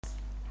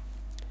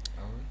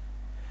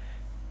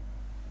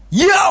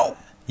Yo!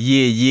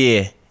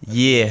 Yeah.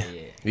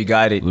 We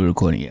got it. We're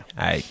recording, yeah.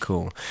 Alright,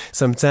 cool.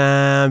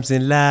 Sometimes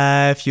in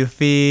life you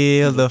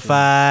feel the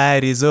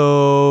fight is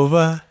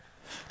over.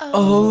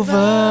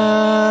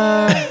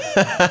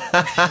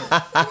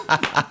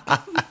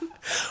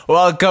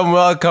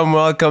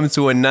 Welcome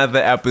to another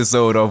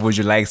episode of Would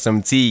You Like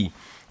Some Tea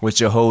with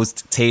your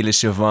host Taylor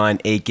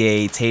Siobhan,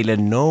 aka Taylor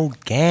No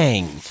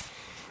Gang.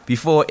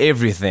 Before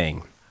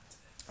everything,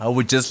 I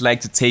would just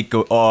like to take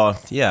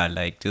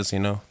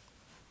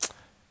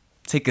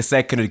take a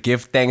second to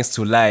give thanks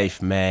to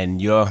life, man.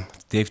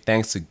 Give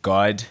thanks to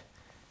God.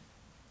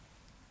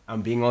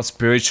 I'm being all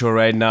spiritual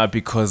right now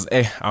because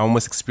I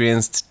almost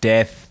experienced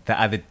death the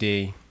other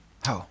day.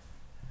 How?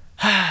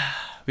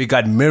 We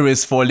got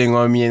mirrors falling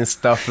on me and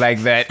stuff like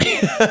that.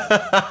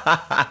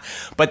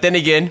 But then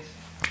again,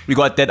 we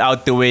got that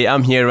out the way.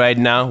 I'm here right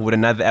now with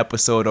another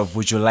episode of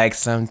Would You Like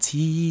Some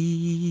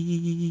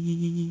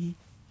Tea?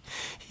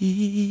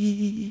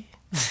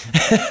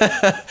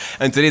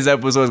 And today's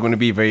episode is going to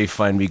be very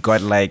fun. We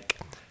got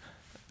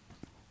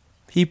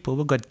people,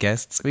 we got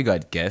guests.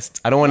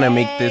 I don't want to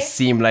make this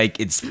seem like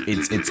it's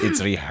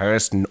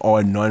rehearsed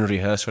or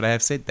non-rehearsed. Should I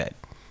have said that?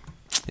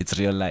 It's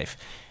real life.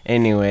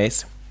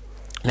 Anyways,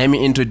 let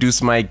me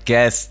introduce my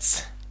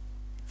guests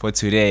for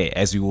today,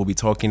 as we will be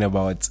talking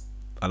about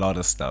a lot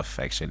of stuff,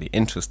 actually.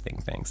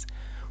 Interesting things.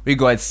 We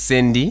got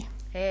Cindy.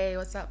 Hey,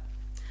 what's up?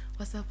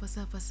 What's up?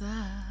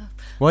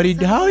 How are you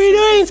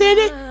doing,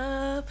 Cindy?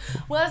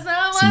 What's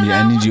up? Cindy,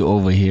 I need you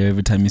over here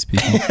every time you're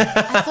speaking.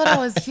 I thought I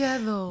was here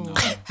though. No.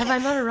 Have I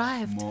not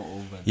arrived? More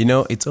over. You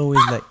know, it's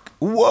always like,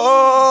 whoa!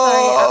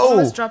 Sorry, I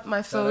almost dropped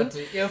my phone.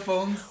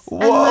 Earphones.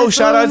 Whoa,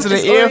 shout out to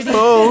the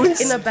earphones.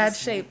 In a bad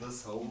shape.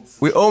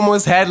 We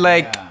almost had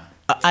an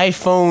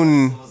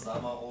iPhone.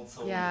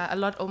 Yeah, a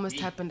lot almost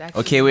happened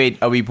actually. Okay, wait,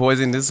 are we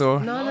pausing this or?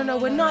 No,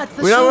 we're not.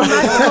 The show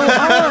must go on.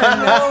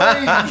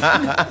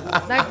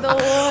 Like the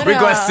water. We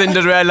got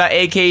Cinderella,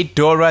 aka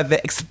Dora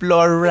the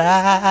Explorer.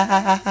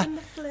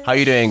 How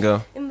you doing,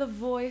 girl? In the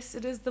voice,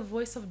 it is the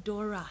voice of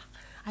Dora.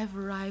 I've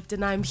arrived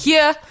and I'm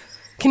here.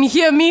 Can you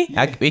hear me?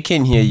 We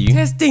can hear you.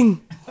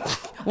 Testing.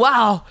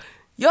 Wow.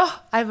 Yo,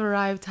 I've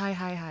arrived.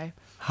 Hi.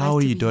 How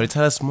are you, Dora?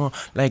 Tell us more.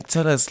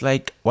 Tell us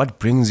what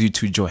brings you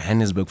to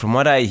Johannesburg. From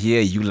what I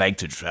hear, you like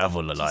to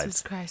travel a lot.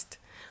 Jesus Christ.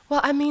 Well,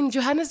 I mean,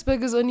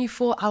 Johannesburg is only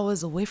 4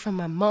 hours away from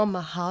my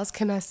mama's house.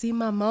 Can I see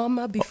my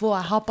mama before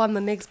I hop on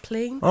the next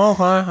plane?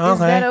 Okay. Is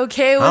that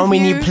okay with you? How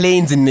many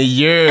planes in a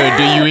year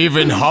do you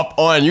even hop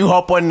on? You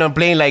hop on a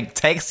plane like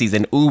taxis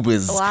and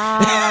Ubers.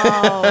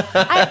 Wow.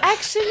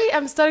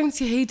 I'm starting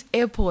to hate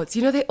airports.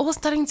 You know, they're all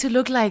starting to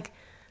look like,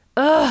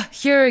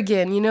 here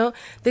again, you know?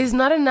 There's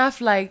not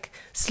enough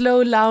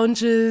slow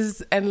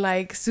lounges and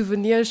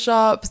souvenir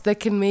shops that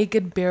can make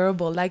it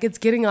bearable. It's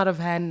getting out of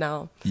hand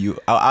now.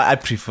 I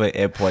prefer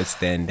airports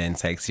than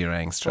taxi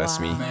ranks, trust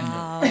me.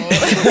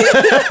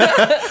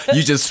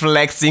 You just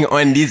flexing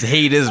on these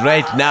haters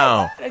right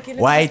now. Okay,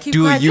 why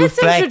do quiet. you let's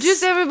flex?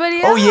 Introduce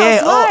everybody else. Oh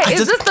yeah. Why?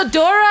 Is this the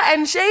Dora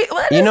and Shay?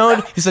 What is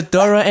that? It's a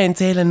Dora and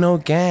Taylor No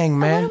Gang,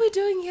 man. What are we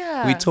doing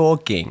here? We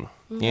talking.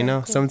 Okay, you know,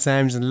 okay.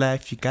 Sometimes in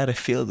life you gotta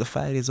feel the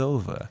fight is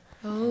over.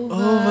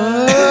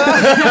 Zama,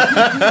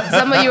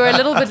 you were a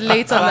little bit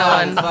late on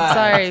that one.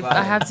 Sorry,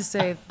 I have to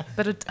say,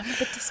 but I'm a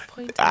bit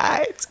disappointed.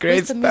 It's great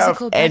Where's the stuff.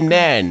 musical background? And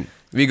then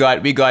we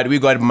got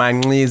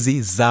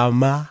Manglizi,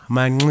 Zama,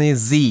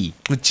 Manglizi.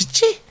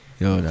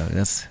 Yo,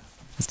 it's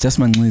just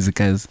Manglizi,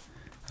 guys.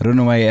 I don't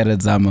know why he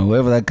added Zama.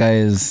 Whoever that guy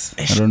is,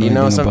 I don't know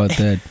anything about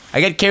that.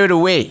 I get carried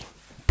away.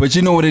 But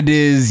you know what it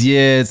is?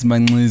 Yeah, it's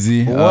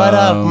Manglizi. What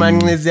up,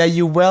 Manglizi? Are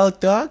you well,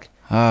 dog?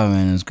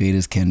 Man, as great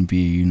as can be,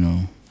 you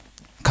know.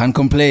 Can't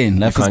complain.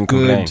 Life is can't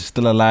good. complain.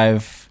 Still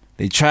alive.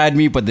 They tried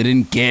me, but they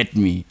didn't get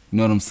me. You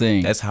know what I'm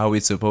saying? That's how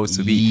it's supposed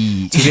to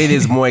be. Today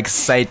there's more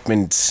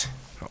excitement.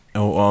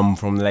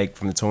 From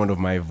the tone of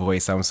my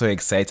voice, I'm so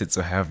excited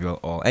to have you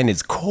all, and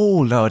it's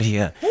cold out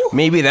here.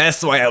 Maybe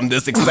that's why I'm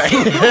this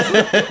excited.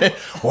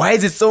 Why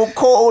is it so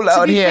cold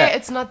out To be here? fair,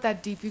 it's not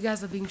that deep. You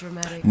guys are being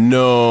dramatic.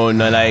 No,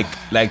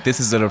 like this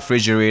is the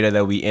refrigerator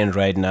that we in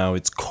right now.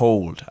 It's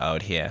cold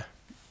out here.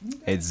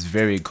 It's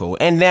very cold.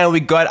 And then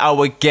we got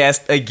our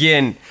guest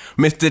again,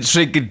 Mr.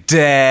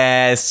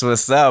 Triggerdass.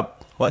 What's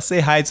up? Say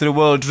hi to the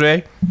world,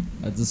 Dre.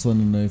 I just want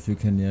to know if you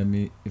can hear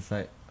me.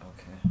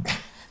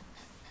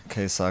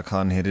 Okay, so I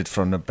can't hit it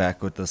from the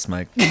back with this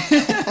mic.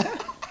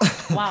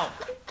 Wow.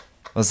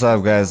 What's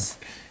up, guys?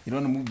 You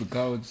don't want to move the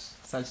couch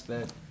such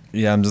that.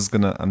 Yeah, I'm just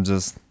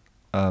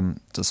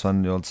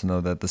wanting you all to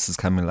know that this is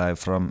coming live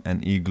from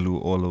an igloo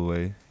all the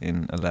way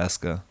in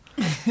Alaska.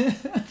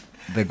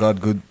 They got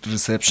good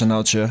reception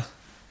out here.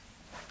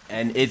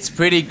 And it's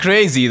pretty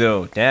crazy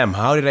though. Damn,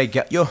 how did I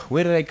get...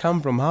 where did I come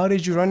from? How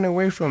did you run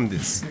away from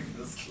this?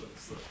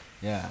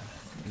 Yeah.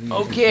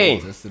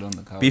 Okay. Just sit on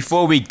the couch.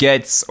 Before we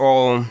get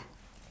all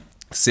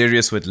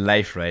serious with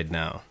life right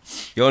now,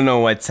 you all know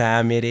what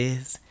time it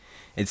is?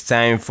 It's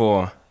time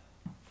for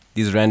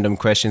these random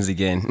questions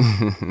again.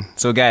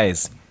 So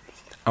guys,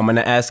 I'm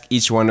gonna ask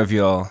each one of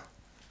y'all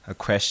a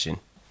question.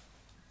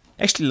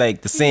 Actually,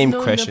 like the same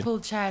no question. nipple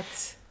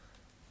chat.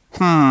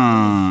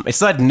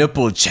 It's not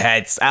nipple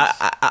chats.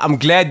 I'm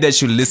glad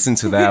that you listened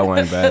to that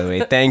one, by the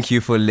way. Thank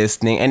you for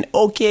listening. And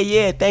okay,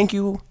 yeah, thank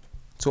you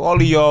to all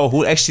of y'all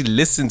who actually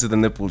listened to the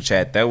nipple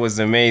chat. That was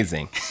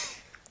amazing.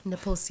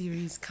 Nipple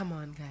series. Come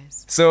on,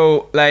 guys.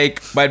 So,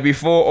 like, but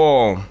before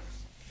all,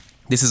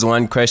 this is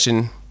one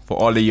question for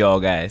all of y'all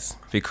guys,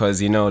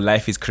 because, you know,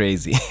 life is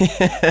crazy.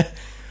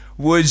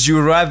 Would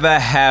you rather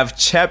have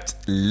chapped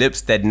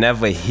lips that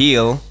never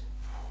heal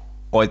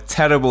or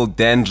terrible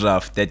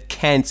dandruff that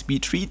can't be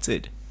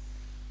treated?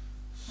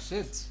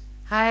 Shit.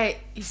 Hi,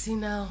 you see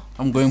now.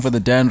 I'm going for the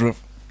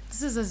dandruff.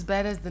 This is as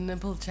bad as the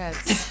nipple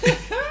chats.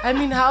 I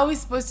mean, how are we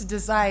supposed to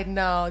decide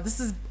now? This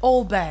is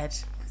all bad.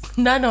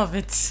 None of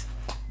it.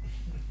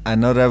 I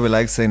know that we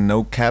like saying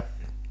no cap,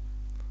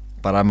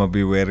 but I'm gonna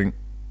be wearing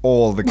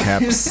all the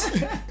caps.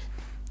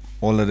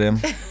 All of them.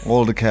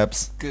 All the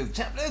caps. Cause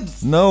chapped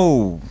lips.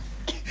 No.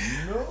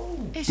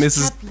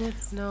 Mrs. Chapped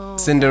lips, no.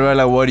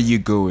 Cinderella, what do you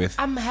go with?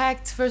 I'm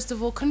hacked, first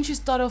of all. Couldn't you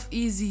start off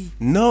easy?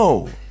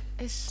 No.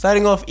 Ish.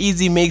 Starting off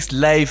easy makes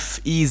life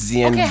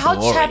easy and Okay, how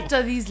boring. chapped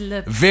are these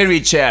lips? Very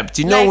chapped.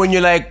 You know Like- when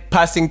you're like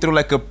passing through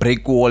like a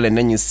brick wall and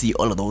then you see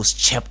all of those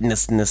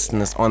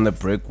chappedness on the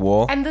brick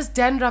wall? And this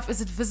dandruff,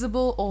 is it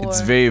visible or? It's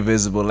very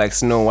visible, like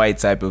Snow White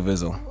type of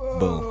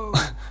visible.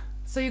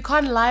 So you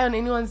can't lie on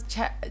anyone's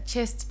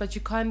chest, but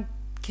you can't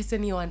kiss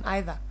anyone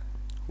either.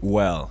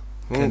 Well,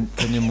 Can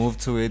you move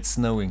to it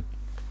snowing?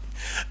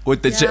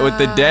 with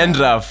the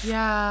dandruff.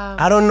 Yeah.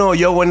 I don't know.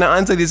 Yo, when I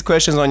answer these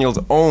questions on your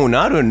own,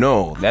 I don't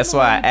know. That's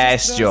why I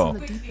asked y'all.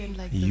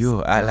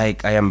 you. I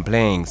am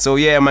playing. So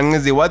yeah,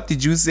 Mangizi, what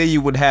did you say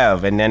you would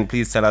have? And then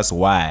please tell us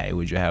why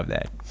would you have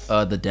that?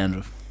 The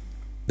dandruff.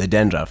 The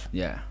dandruff.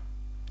 Yeah.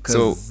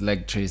 So- Cause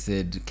like Trey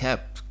said,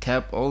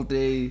 cap all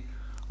day,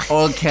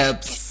 all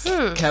caps,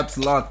 caps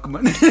lock,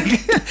 man.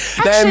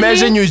 Now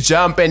imagine you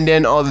jump and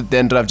then all the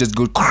dandruff just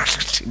goes,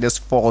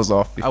 just falls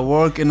off. I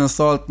work in a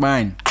salt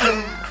mine.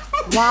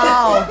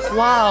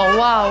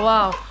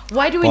 Wow.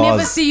 Why do we never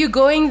Pause. see you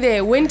going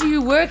there? When do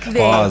you work there?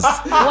 Pause.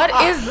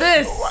 What is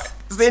this?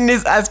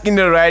 Cindy's asking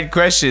the right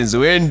questions.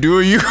 When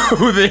do you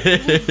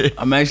there?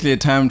 I'm actually a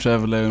time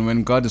traveler, and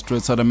when God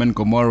destroyed Sodom and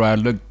Gomorrah, I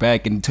looked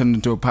back and turned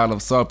into a pile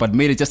of salt, but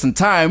made it just in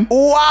time.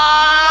 Wow!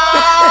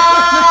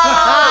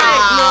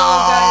 No,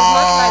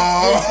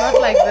 guys,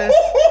 not like this.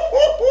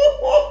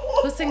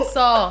 Who sings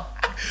Saw?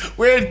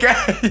 Wait,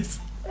 guys.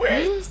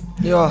 Wait.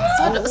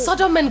 Yeah.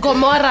 Sodom and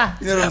Gomorrah.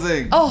 You know what I'm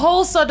saying? A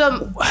whole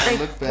Sodom.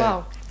 Look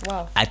back.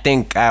 Wow. I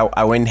think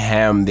I went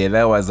ham there.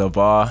 That was a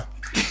bar.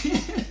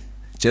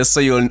 Just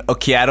so you'll.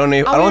 Okay, I don't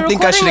know. I don't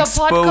think I should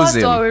expose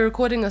him. Or are we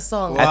recording a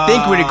song? I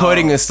think we're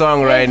recording a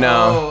song right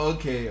now Oh,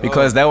 okay.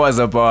 because that was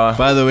a bar.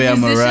 By the way,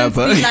 I'm a Musicians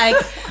rapper. be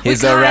like,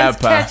 He's we a can't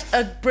rapper. Catch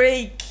a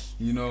break.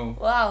 You know.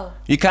 Wow.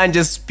 You can't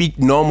just speak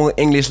normal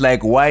English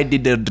like, why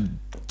did the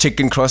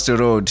chicken cross the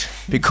road?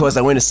 Because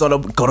I went to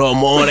Sodom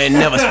Gomorrah and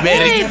never spent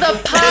Hey, it.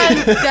 the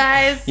puns,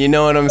 guys. You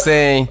know what I'm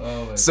saying?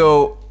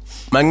 So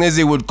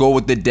Magnesi would go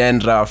with the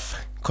dandruff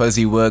because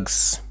he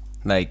works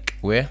like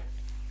where?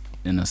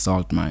 In a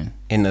salt mine.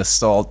 In a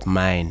salt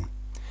mine.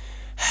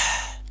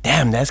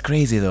 Damn, that's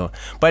crazy though.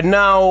 But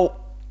now,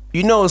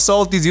 you know,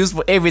 salt is used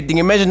for everything.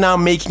 Imagine now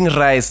making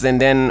rice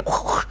and then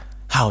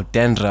how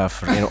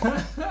dandruff, you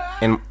know.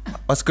 And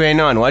what's going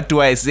on? What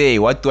do I say?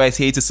 What do I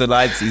say to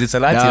Salati? Is it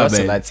Salati Nah, or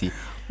babe. Salati?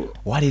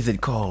 What is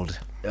it called?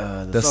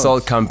 The salt.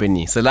 salt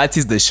company. Salati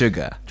is the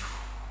sugar.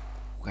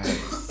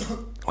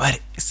 What?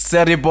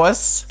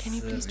 Cerebos? Can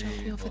you please drop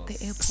me off at the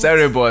airport?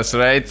 Cerebos,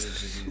 right?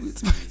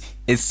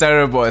 It's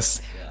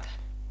Cerebos.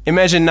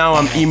 Imagine now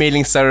I'm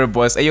emailing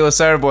Cerebos. Hey, yo,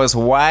 Cerebos,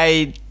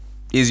 why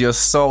is your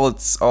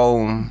salt all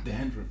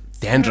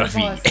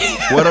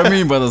dandruffy? What I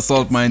mean by the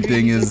salt mine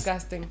thing is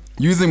Disgusting.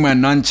 using my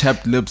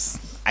non-chapped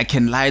lips, I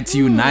can lie to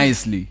you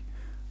nicely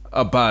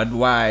about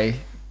why.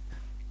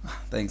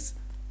 Thanks.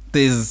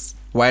 There's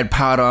white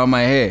powder on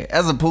my hair,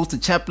 as opposed to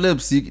chapped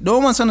lips. No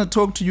one's trying to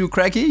talk to you,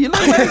 cracky. You know,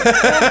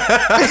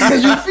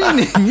 you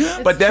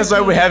feeling? But that's why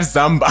we have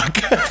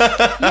Zambak.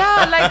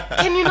 Yeah, like,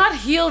 can you not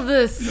heal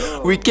this?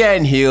 We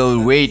can't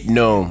heal. Wait,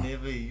 no.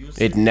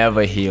 It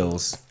never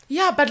heals.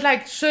 Yeah, but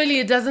like, surely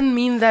it doesn't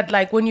mean that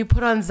like when you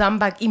put on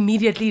Zambak,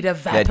 immediately it That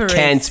evaporates.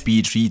 can't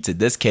be treated.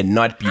 This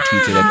cannot be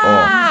treated at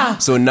all.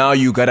 So now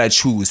you gotta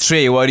choose.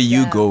 Trey, what do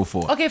you go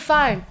for? Okay,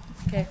 fine.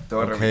 Okay.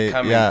 Okay,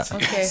 yeah.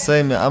 Okay.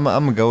 Same. I'm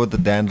gonna go with the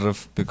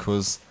dandruff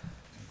because,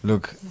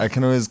 look, I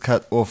can always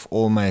cut off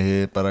all my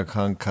hair, but I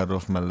can't cut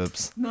off my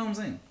lips. You know what I'm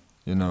saying?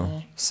 You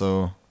know,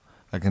 so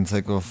I can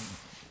take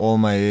off all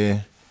my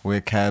hair,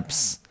 wear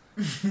caps,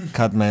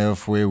 cut my hair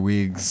off, wear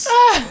wigs.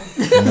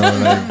 You know,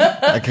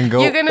 like I can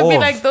go. You're gonna be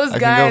like those I can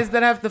go- guys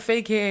that have the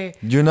fake hair.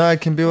 You know, I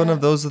can be one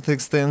of those with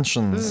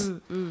extensions.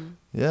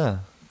 Yeah,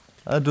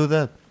 I do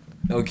that.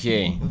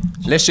 Okay.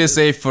 Let's just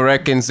say for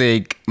reckon's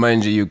sake,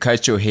 Manja, you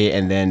cut your hair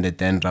and then the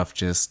dandruff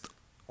just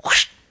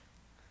whoosh.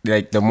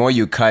 like the more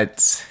you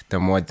cut, the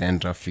more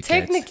dandruff you get.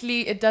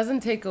 Technically, it doesn't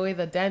take away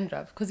the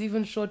dandruff because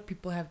even short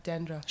people have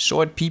dandruff.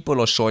 Short people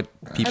or short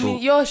people? I mean,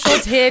 you're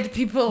short-haired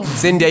people.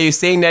 Cindy, are you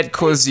saying that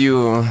because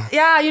you...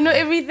 Yeah, you know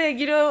everything.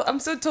 You know, I'm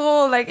so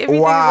tall. Like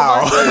everything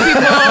Wow. is about short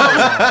people.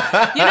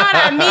 You know what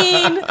I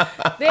mean?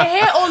 Their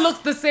hair all looks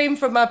the same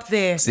from up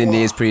there.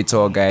 Cindy is pretty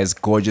tall, guys.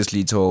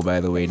 Gorgeously tall, by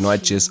the way.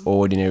 Not just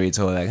ordinary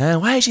tall. Like, huh,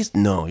 why is she...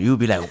 No, you'll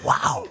be like,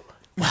 wow.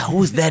 Wow,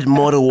 who's that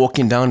model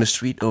walking down the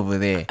street over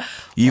there?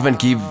 You even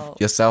give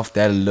yourself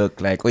that look,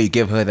 like, or you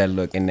give her that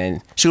look, and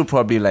then she'll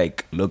probably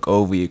like look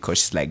over you because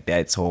she's like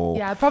that tall.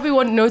 Yeah, I probably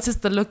won't notice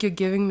the look you're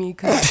giving me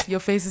because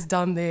your face is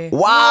down there.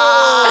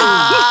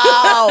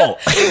 Wow!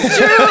 It's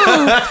true.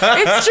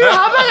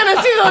 How am I gonna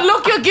see the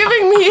look you're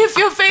giving me if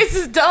your face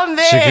is down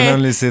there? She can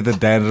only see the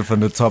dandruff on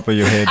the top of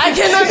your head. I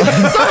cannot.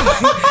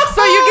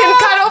 So you can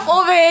cut off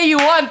all the hair you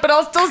want, but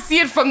I'll still see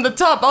it from the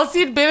top. I'll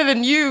see it better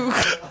than you.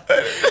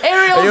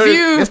 Aerial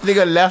view. This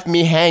nigga left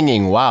me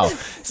hanging. Wow.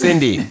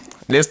 Cindy,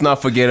 let's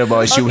not forget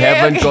about you. Okay,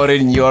 Haven't okay.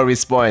 gotten your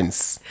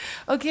response.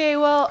 Okay,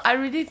 well, I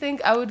really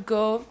think I would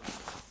go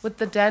with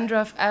the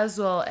dandruff as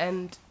well,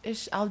 and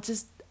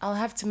I'll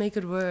have to make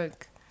it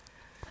work.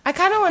 I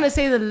kind of want to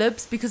say the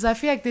lips because I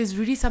feel like there's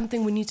really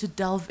something we need to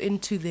delve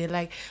into there.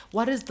 Like,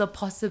 what is the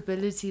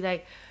possibility?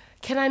 Like,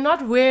 can I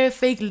not wear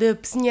fake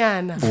lips,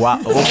 nyana? Wow.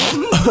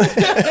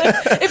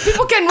 If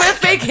people can wear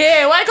fake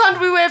hair, why can't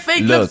we wear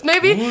fake lips? Look,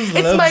 Maybe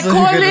it's my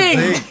calling.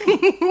 Maybe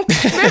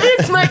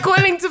it's my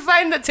calling to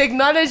find the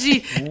technology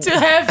to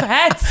have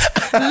hats,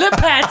 lip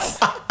hats.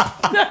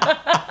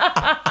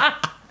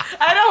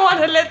 I don't want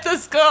to let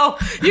this go.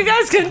 You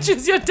guys can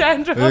choose your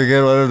dandruff. You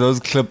get one of those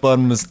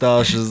clip-on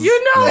mustaches.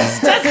 You know,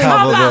 just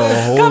cover the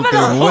whole cover the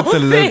thing with whole the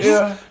lips.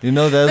 thing. You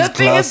know, there's The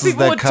thing is, glasses people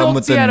that would come talk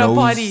with to you the at a nose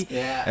party.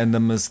 and the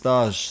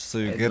mustache. So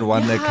you get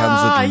one that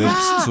comes with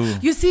lips too.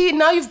 You see,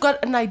 now you've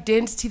got an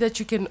identity that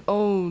you can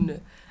own.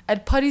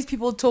 At parties,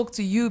 people talk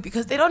to you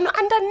because they don't know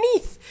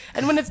underneath.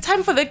 And when it's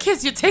time for the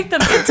kiss, you take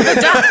them into the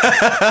dark.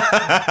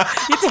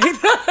 You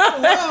take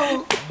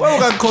them. Why we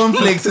got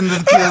cornflakes in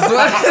this kiss?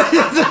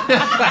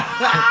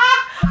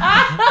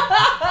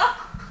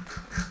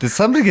 Did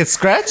somebody get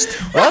scratched?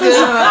 What is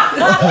it?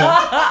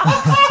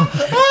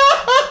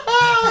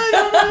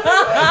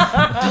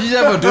 Did you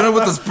have a donut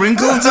with the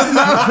sprinkles just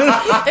now?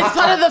 It's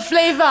part of the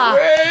flavor.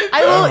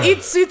 I will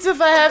eat sweets if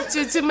I have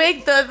to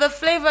make the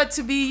flavor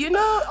to be, you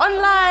know,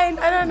 online.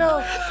 I don't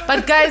know.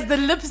 But guys, the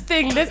lips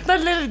thing, let's not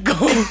let it go.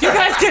 You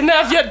guys can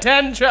have your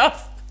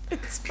dandruff.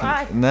 It's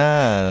fine.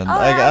 Nah,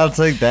 I'll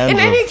take dandruff. In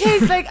any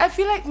case, like, I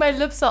feel like my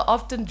lips are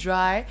often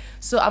dry,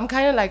 so I'm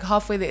kind of like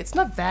halfway there. It's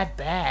not that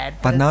bad.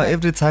 But it's now like,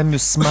 every time you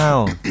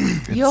smile,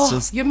 it's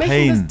just you're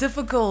making this pain.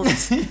 difficult.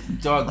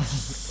 Dog.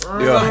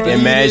 Yo,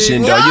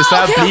 imagine, dog. You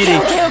start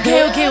bleeding.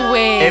 Okay,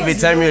 wait. Every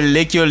time you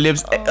lick your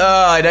lips, then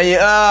you,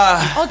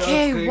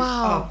 Okay,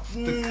 wow.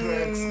 The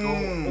cracks go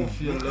off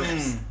your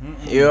lips.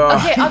 yo.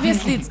 Okay,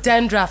 obviously it's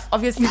dandruff.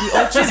 Obviously we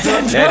all choose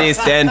dandruff. That is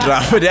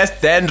dandruff. That's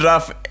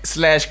dandruff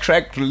 /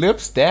 cracked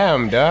lips.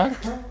 Damn, dog.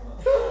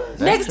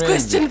 Next crazy.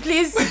 question,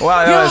 please.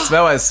 Wow,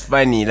 that was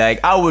funny. Like,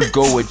 I would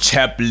go with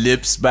chapped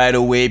lips, by the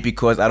way,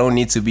 because I don't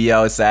need to be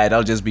outside.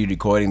 I'll just be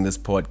recording this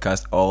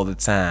podcast all the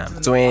time.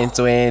 Twin.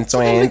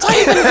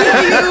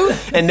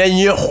 And then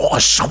you...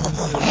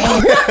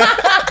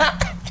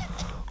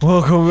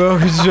 Welcome to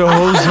your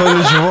host,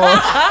 Holy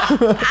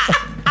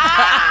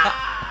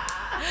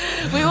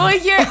We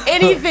won't hear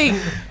anything.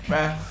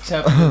 Wait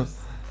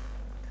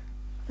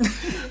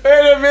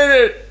a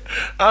minute.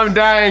 I'm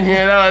dying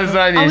here. That was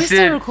funny. Are we shit.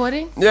 still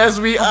recording? Yes,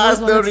 we I are always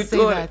still wanted to say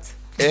recording.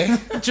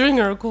 that. During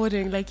a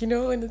recording, like, you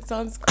know, when it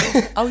sounds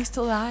cool. Are we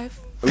still live?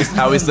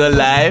 Are we still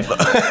live?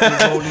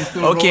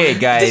 Okay,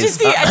 guys. Did you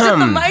see? I did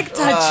the mic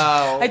touch.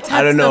 I tapped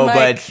I don't know, the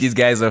but mic. these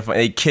guys are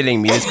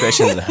killing me. These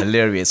questions are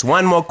hilarious.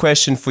 One more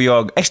question for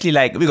y'all. Actually,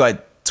 like, we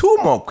got 3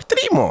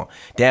 more.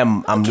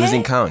 Damn, I'm Okay.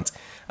 losing count.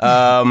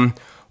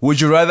 Would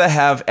you rather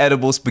have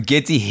edible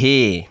spaghetti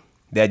hair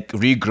that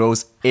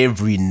regrows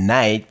every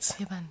night,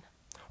 Yeah, man.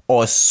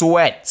 or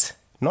sweat,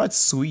 not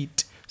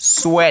sweet,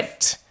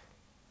 sweat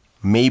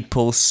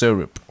maple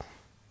syrup?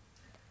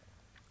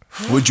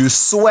 Would you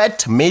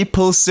sweat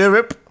maple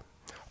syrup,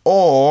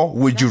 or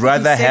would you That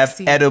could be rather have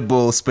sexy.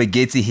 edible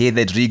spaghetti hair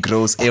that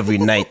regrows every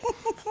night?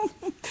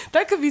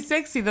 That could be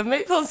sexy. The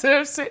maple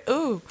syrup.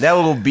 Ooh. That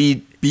will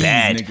be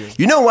bad. nigga.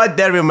 You know what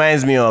that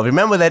reminds me of?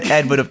 Remember that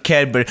advert of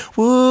Cadbury?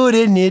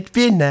 Wouldn't it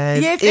be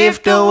nice Yes,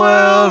 if the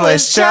world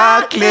was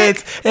chocolate?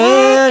 It could be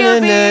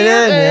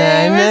your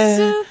favorite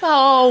soup.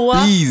 Oh,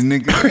 wow. Bees,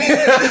 nigga.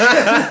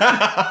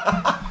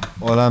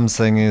 All I'm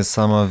saying is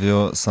some of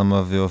your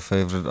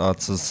favorite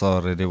artists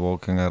are already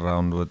walking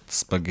around with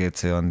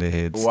spaghetti on their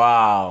heads.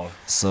 Wow.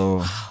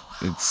 So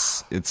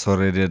it's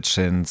already a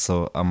trend.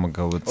 So I'm gonna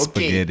go with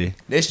spaghetti. Okay,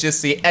 let's just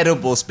say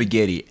edible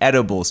spaghetti.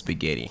 Edible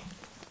spaghetti.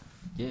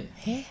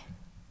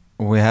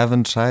 We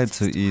haven't tried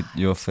to eat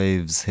your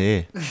fave's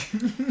hair,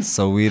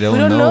 so we don't, We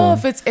don't know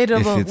if it's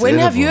edible. it's When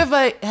have you edible.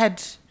 ever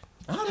had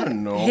I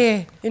don't know.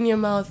 hair in your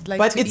mouth? Like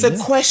But to it's eat? a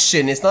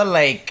question. It's not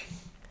like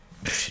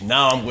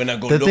Now I'm gonna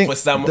go The look thing- for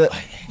some. the-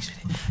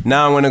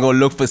 Now I'm gonna go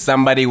look for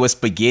somebody with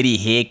spaghetti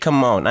head.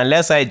 Come on,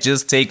 unless I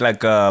just take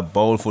like a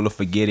bowl full of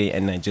spaghetti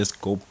and I just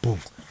go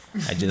poof.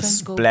 I just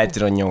Just go splat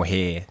it on your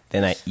head.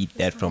 Then I eat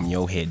that from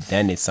your head.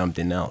 Then it's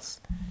something else.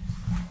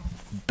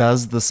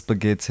 Does the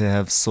spaghetti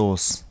have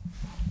sauce?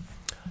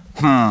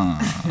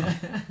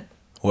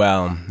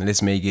 Well,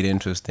 let's make it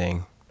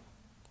interesting.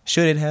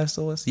 Should it have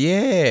sauce?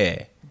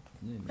 Yeah.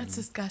 That's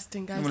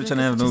disgusting, guys. I'm not Look, trying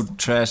to have it's no just-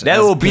 trash. That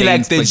ass will be plain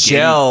like the spaghetti.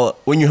 gel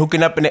when you're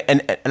hooking up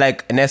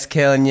like an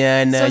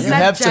escalniana. So it's You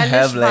like have to gelish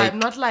have vibe, like.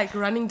 not like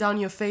running down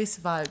your face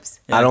vibes.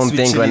 I don't sweet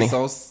think chili running-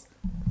 sauce.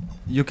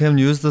 You can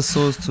use the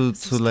sauce to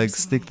like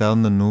stick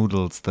down the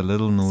noodles, the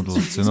little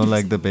noodles, you know,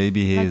 like the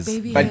baby Like hairs.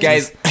 baby But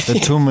hairs. guys, The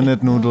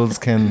 2-minute noodles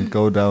can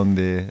go down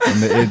there on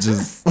the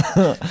edges.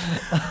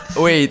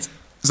 wait.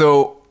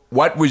 So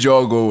what would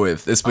y'all go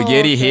with? The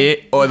spaghetti okay.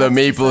 head or You the have to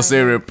maple decide.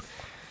 syrup?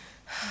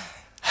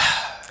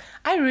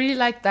 I really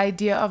like the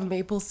idea of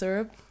maple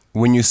syrup.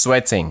 When you're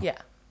sweating. Yeah.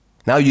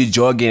 Now you're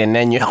jogging and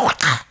then you're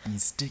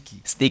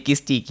Sticky.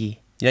 sticky.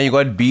 Yeah, you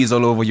got bees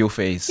all over your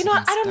face. You know,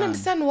 I don't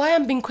understand why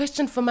I'm being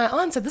questioned for my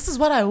answer. This is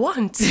what I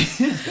want.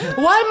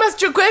 Why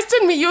must you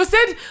question me? You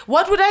said,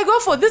 what would I go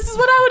for? This is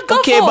what I would go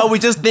okay, for. but we're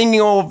just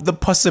thinking of the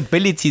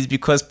possibilities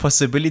because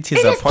possibilities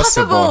It are is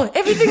possible. possible.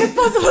 Everything is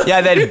possible.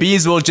 Yeah, that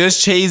bees will just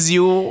chase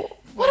you.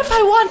 What if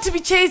I want to be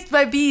chased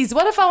by bees?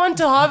 What if I want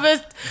to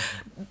harvest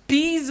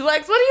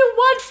beeswax? What do you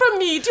want from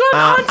me? Do you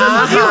want answers?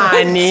 What do you want?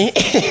 Honey.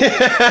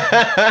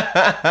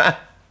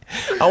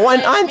 I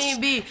want Let answers.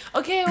 me be.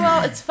 Okay,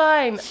 well, it's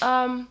fine.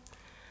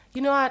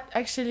 You know what?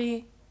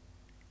 Actually,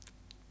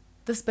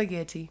 the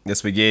spaghetti. The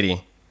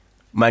spaghetti.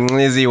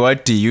 Manglizzy,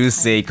 what do you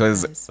say?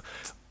 Because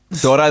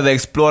Dora the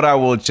Explorer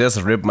will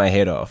just rip my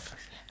head off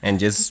and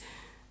just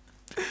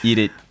eat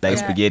it like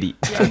Yeah. spaghetti.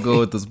 I go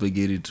with the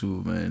spaghetti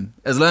too, man.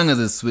 As long as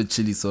it's sweet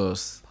chili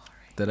sauce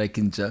that I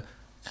can just.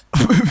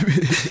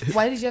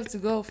 Why did you have to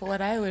go for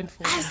what I went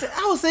for?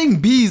 I was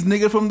saying bees,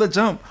 nigga, from the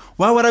jump.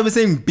 Why would I be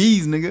saying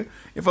bees, nigga?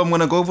 If I'm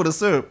gonna go for the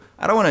syrup,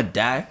 I don't wanna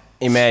die.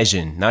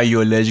 Imagine now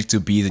you're allergic to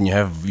bees and you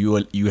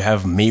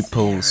have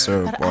maple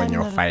syrup But on I'm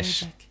your not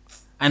fish. allergic.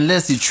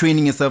 Unless you're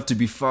training yourself to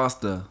be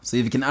faster. So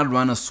if you can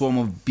outrun a swarm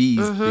of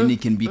bees, then you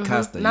can be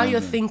caster. Now you know you're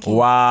what I mean? thinking.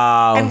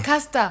 Wow. And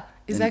Casta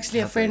is And actually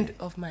a Casta. friend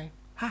of mine.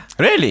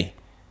 Really?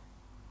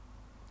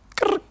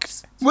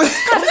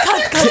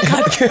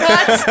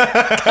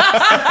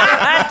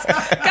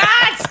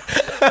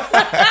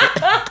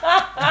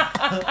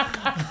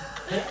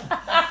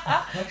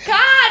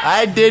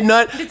 I did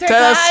not. It's a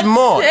Tell us cat.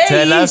 more. Hey.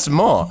 Tell us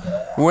more.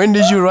 When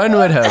did you run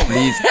with her,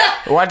 please?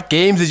 What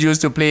games did you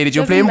used to play? Did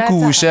you play Doesn't matter.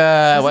 Mkusha?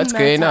 Doesn't What's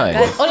going matter.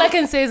 on? Guys, all I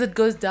can say is it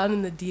goes down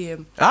in the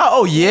DM.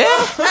 Oh yeah?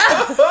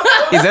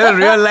 Is that a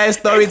real life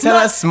story? It's Tell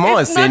not- us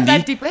more, it's not Cindy.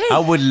 that deep. Hey. I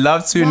would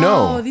love to Wow,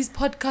 know. these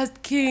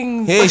podcast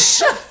kings. Hey,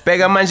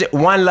 Bega Manje,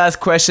 one last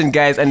question,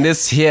 guys, and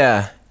this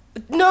here.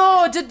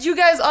 No, did you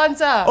guys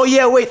answer? Oh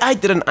yeah, wait, I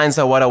didn't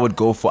answer what I would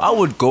go for. I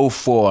would go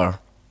for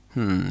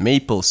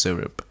maple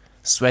syrup.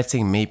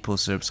 Sweating maple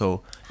syrup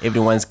so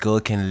everyone's girl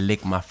can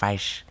lick my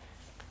fish.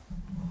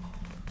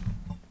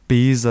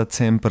 Bees are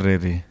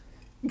temporary.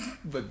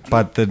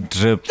 But the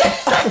drip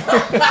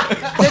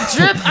The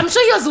drip. I'm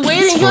sure he was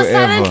waiting. He was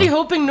forever. silently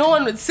hoping no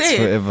one would say it.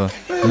 forever.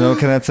 You know,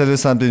 can I tell you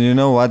something? You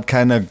know what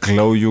kind of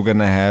glow you're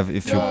gonna have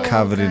if you're No,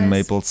 covered in guys.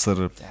 maple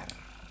syrup?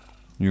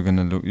 You're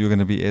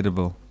gonna be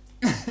edible.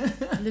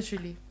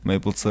 Literally.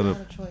 Maple syrup.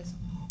 Not a choice.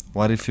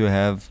 What if you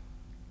have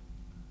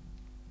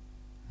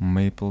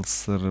maple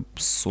syrup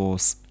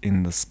sauce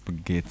in the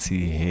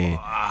spaghetti here?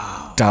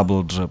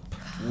 Double drip.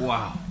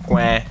 Wow.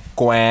 Quack,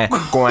 quack,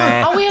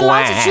 quack. Are we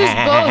allowed to choose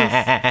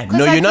both? 'Cause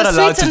No, like you're not the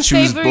allowed sweet to and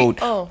choose savory- both.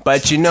 Oh.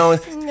 But you know,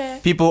 Nah.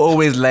 people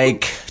always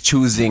like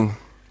choosing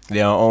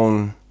their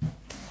own.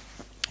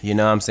 You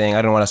know what I'm saying?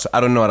 I don't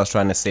know what I was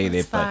trying to say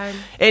there. But fine.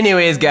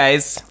 anyways,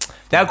 guys,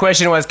 that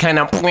question was kind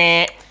of.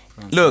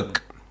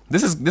 Look,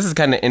 this is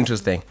kind of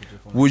interesting.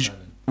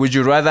 Would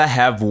you rather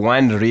have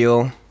one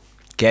real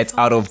get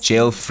out of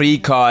jail free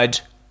card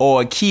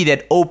or a key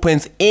that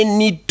opens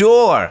any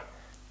door?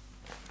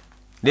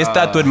 Let's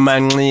start with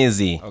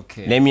Manglezi.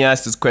 Okay. Let me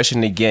ask this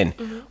question again.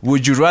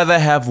 Would you rather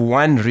have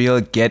one real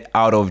get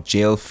out of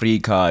jail free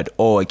card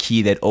or a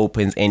key that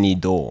opens any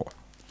door?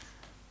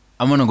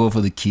 I'm gonna go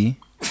for the key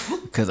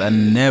because I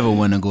never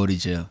wanna go to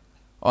jail.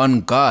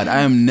 On God, I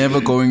am never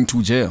going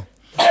to jail.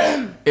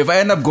 If I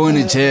end up going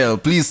to jail,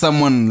 please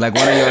someone like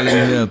one of y'all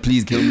in here,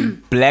 please kill me.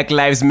 Black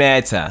Lives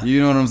Matter.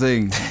 You know what I'm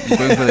saying? I'm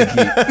going for the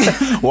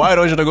key. Why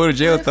don't you go to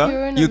jail, What if you're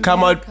though? in You come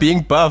out America?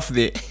 being buff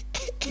there.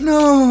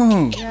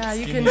 No, Yeah,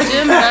 you can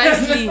gym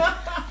nicely.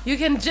 You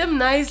can gym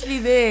nicely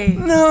there.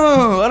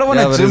 no, I don't want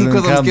Yeah, to but gym doesn't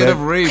because I'm come scared back.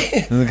 of rape.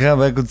 And they come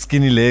back with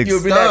skinny legs.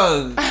 You'll be like,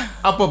 Dog,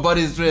 upper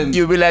body strength.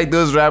 you'll be like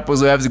those rappers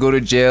who have to go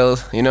to jail,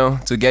 you know,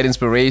 to get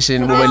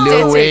inspiration. For With the Lil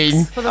aesthetics,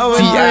 Wayne. for the Oh,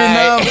 bars.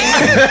 enough.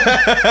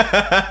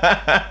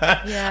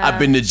 Yeah. I've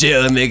been to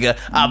jail, nigga.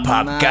 I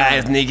pop Nah.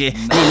 guys, nigga.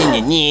 Nyeh,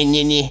 nyeh, nyeh,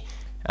 nyeh, nyeh.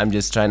 I'm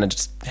just trying to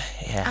just I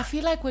yeah.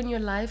 feel like when your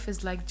life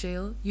is like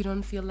jail, you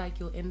don't feel like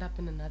you'll end up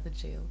in another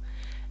jail.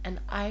 And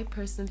I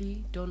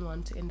personally don't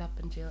want to end up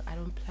in jail. I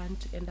don't plan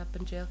to end up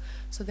in jail.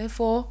 So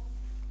therefore,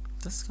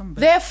 Just come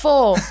back.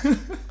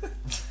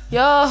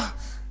 yo,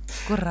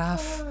 good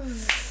rough.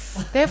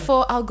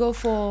 Therefore, I'll go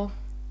for,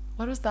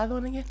 what was the other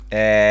one again?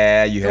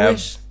 You The have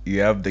wish.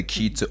 you have the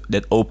key to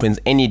that opens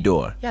any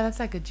door. Yeah, that's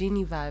like a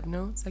genie vibe,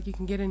 no? It's like you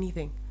can get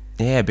anything.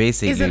 Yeah,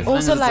 basically. Is it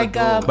also as it's a like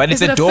door. but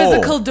it's is a it door.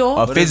 physical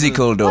door? A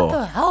physical What the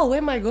door. hell? Where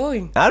am I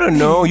going? I don't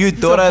know. You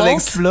thought a I'd vault?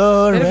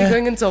 explore. Better be man.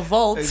 going into a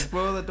vault.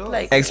 Explore the door.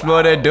 Like,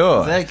 Explore the door.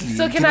 Exactly.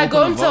 so You can I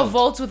go open into a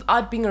vault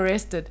without being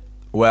arrested?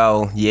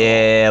 Well,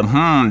 yeah.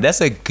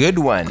 That's a good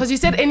one. Because you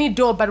said any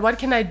door, but what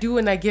can I do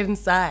when I get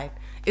inside?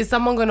 Is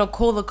someone gonna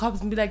call the cops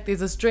and be like,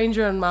 "There's a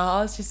stranger in my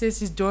house. She says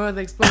she's Dora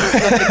the Explorer.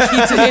 She's got the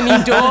key to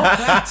any door,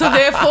 so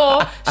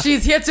therefore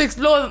she's here to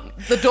explore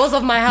the doors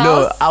of my house."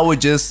 No, I would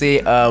just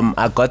say,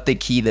 I got the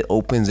key that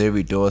opens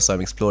every door, so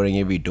I'm exploring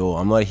every door.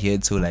 I'm not here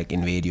to like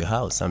invade your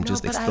house. I'm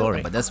just but I-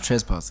 exploring. But that's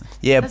trespassing.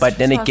 Yeah, That's but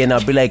then again, trespassing.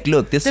 I'll be like,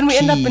 look, this Then we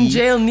key. end up in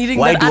jail needing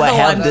Why that do I other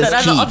have one, this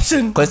that other key?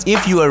 option. Because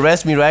if you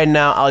arrest me right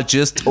now, I'll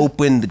just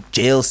open the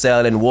jail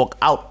cell and walk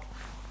out.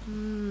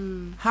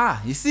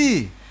 Ha! You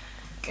see,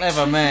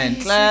 clever man,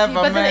 clever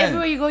but then man.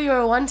 everywhere you go, you're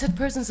a wanted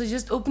person, so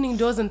just opening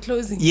doors and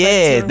closing. but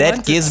Yeah, you're that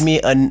wanted. gives me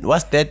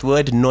what's that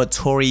word?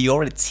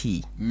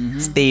 Notoriety,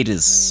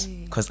 status.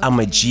 Cause I'm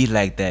a G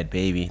like that,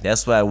 baby.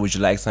 That's why would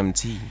you like some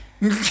tea?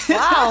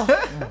 Wow.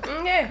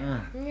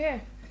 Yeah.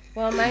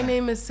 Well, my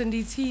name is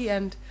Cindy T,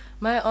 and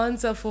my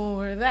answer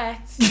for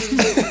that is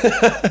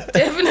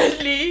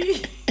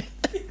definitely.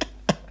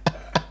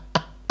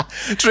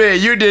 Trey,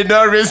 you did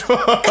not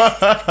respond.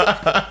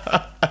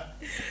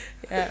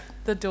 Yeah,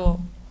 the door.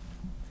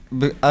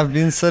 But I've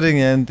been sitting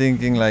here and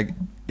thinking, like,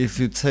 if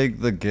you take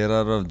the get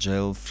out of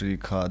jail free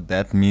card,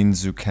 that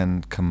means you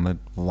can commit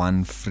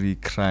one free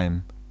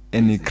crime,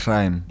 any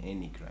crime.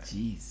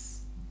 Jeez.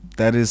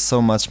 That is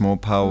so much more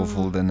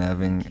powerful than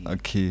having a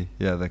key,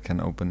 that can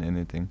open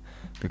anything.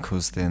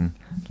 Because then,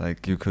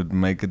 like, you could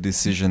make a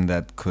decision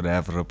that could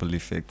have ripple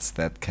effects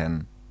that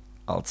can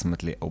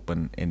ultimately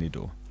open any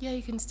door. Yeah,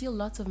 you can steal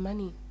lots of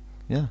money.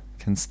 Yeah,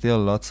 can steal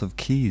lots of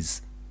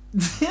keys.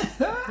 Yeah.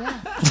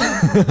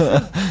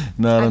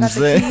 Know what I I'm got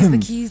saying? the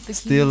keys.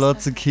 Steal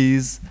lots of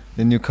keys,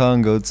 then you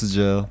can't go to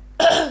jail.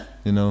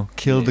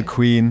 Kill the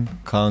queen,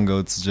 can't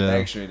go to jail.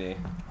 Actually,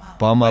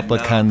 Bomb up But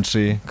a now-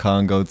 country,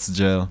 can't go to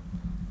jail.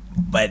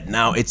 but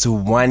now it's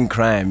one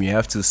crime. You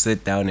have to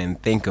sit down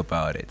and think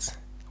about it.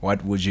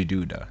 What would you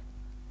do, though?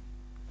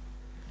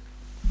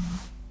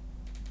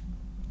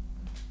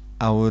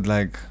 I would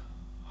like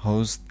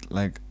host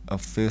like a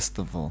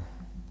festival,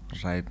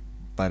 right?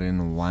 But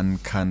in one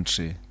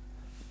country,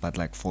 but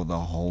like for the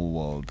whole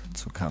world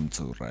to come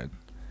to, right?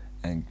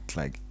 And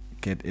like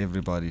get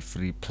everybody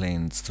free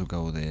planes to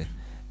go there.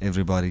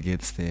 Everybody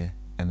gets there,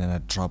 and then I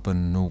drop a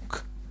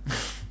nuke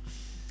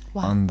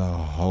Wow. on the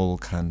whole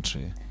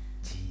country.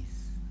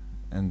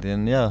 And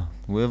then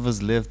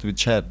whoever's left, we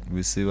chat.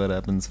 We see what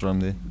happens from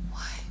there.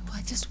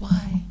 Why? Just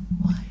why?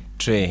 Why?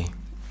 Trey,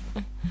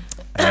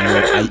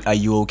 are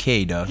you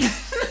okay, though?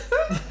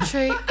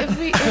 Trey,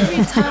 every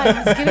time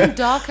it's getting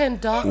darker and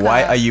darker.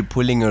 Why are you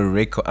pulling a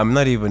Rick? I'm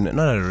not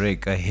a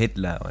Rick, a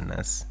Hitler on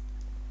us.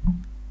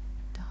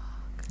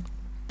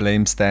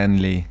 Blame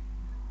Stanley.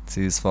 It's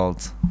his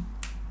fault.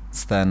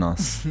 It's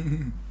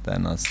Thanos.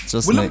 Thanos.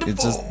 Just Willem make it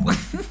just.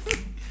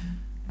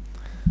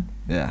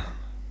 Dafoe.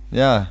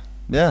 Yeah.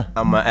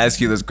 I'm gonna ask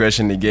you this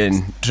question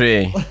again,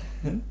 Trey.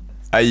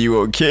 Are you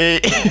okay?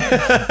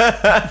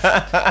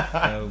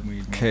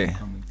 Okay.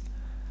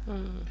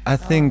 I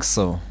think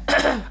so.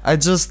 I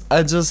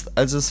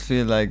just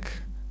feel like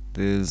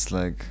there's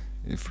like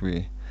if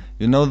we,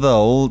 the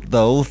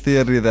whole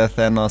theory that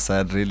Thanos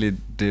had really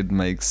did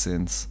make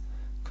sense,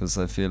 because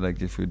I feel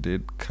like if we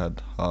did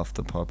cut half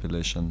the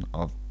population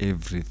of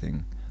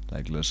everything,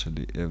 like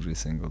literally every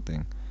single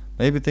thing,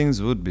 maybe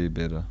things would be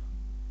better.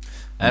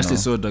 I actually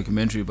No. saw a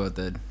documentary about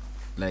that.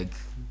 Like,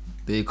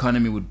 the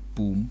economy would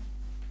boom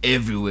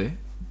everywhere.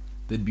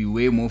 There'd be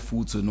way more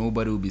food, so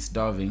nobody would be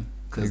starving.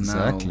 Because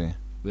Exactly. now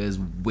there's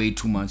way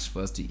too much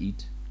for us to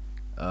eat.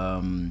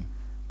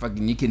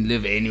 Fucking, you can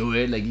live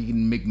anywhere. Like, you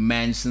can make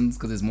mansions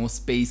because there's more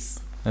space.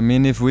 I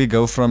mean, if we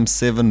go from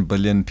 7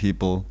 billion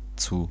people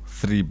to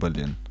 3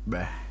 billion,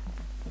 Bruh.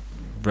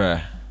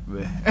 bruh.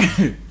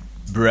 Bruh.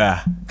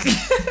 Bruh.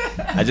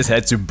 I just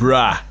had to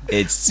bruh.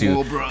 It's to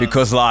More bruhs.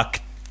 because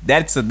like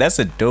that's a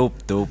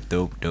dope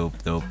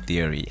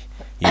theory.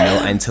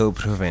 Until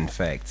proven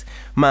fact.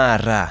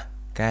 Mara,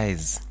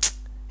 guys,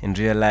 in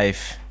real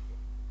life,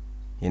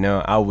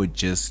 I would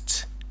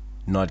just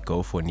not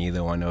go for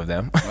neither one of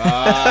them.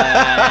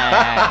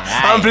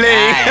 I'm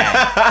playing.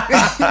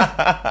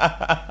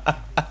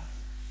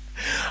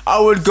 I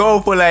would go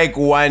for like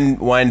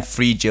one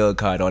free jail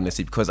card,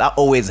 honestly, because I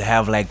always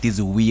have like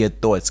these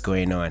weird thoughts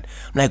going on. I'm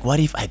like, what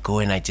if I go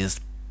and I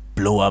just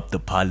blow up the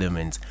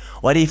parliament?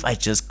 What if I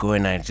just go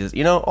and I just,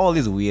 all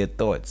these weird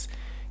thoughts?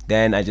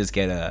 Then I just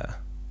get a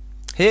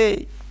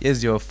Hey,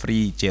 here's your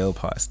free jail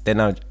pass. Hey,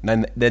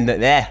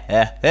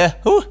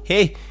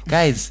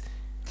 guys,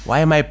 why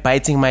am I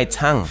biting my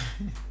tongue?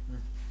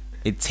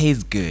 It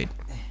tastes good.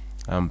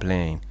 I'm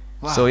playing.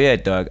 So yeah,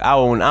 dog. I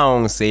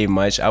won't say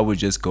much. I would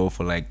just go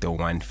for like the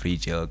one free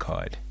jail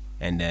card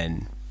and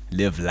then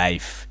live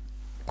life,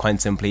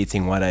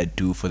 contemplating what I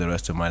do for the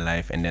rest of my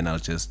life, and then I'll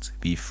just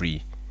be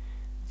free,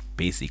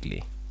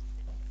 basically.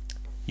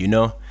 You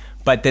know.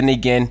 But then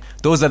again,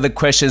 those are the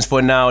questions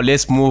for now.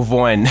 Let's move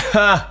on.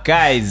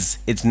 Guys,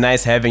 it's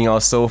nice having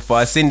y'all so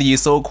far. Cindy, you're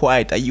so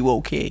quiet. Are you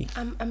okay?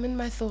 I'm in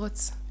my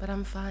thoughts, but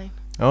I'm fine.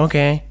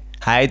 Okay.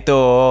 Hi,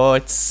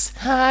 thoughts.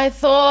 Hi,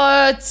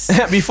 thoughts.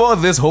 Before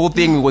this whole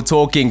thing, we were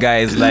talking,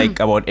 guys, like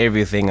about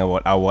everything,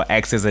 about our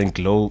exes and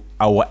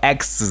our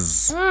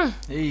exes.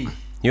 Hey,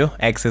 Your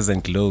exes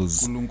and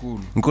glows.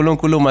 Nkulunkulu.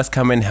 Nkulunkulu must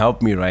come and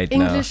help me right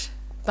English. now.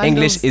 bundles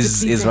English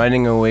is depleting.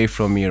 running away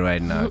from me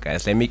right now,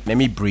 guys. Let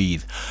me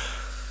breathe.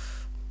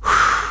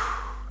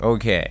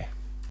 Okay.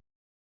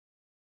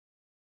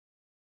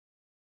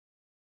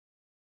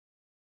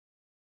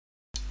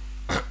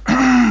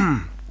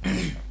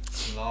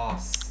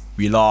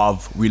 We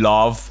love.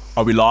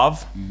 Are we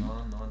love?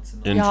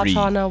 In Yeah, 3,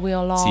 Chana, we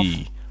all love.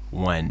 2,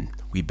 1.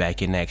 We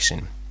back in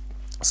action.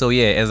 So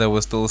yeah, as I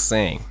was still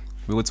saying,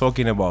 we were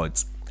talking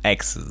about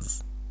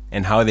exes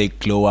and how they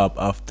glow up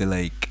after,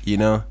 like, you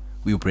know,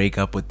 we break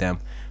up with them.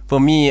 For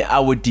me, I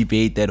would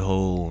debate that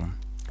whole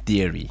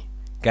theory.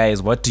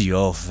 Guys, what do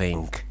y'all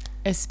think?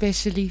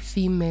 Especially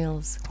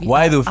females.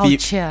 Why do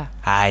females?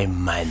 Hi,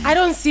 man. I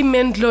don't see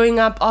men glowing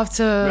up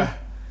after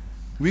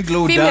We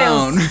glow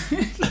Females.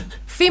 down.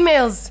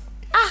 females.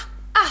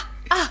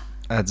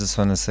 I just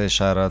want to say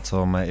shout out to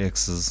all my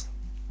exes.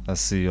 I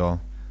see y'all.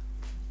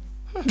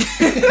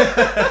 It's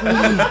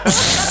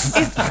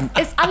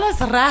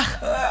alles rag.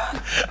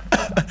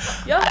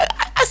 Yeah.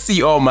 I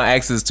see all my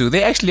exes too.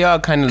 They actually are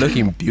kind of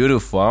looking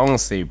beautiful. I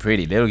won't say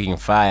pretty. They're looking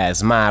fire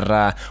as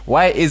Mara.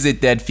 Why is it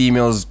that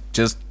females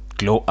just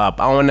glow up?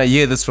 I want to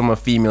hear this from a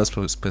female's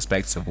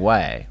perspective.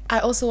 Why? I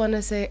also want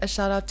to say a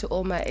shout out to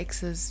all my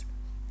exes.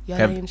 Y'all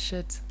Have- ain't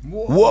shit.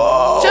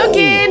 Whoa!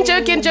 Joking.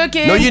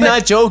 No, you're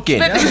not joking.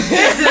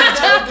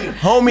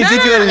 Homies,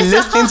 if you're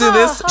listening to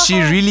this, she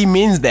really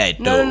means that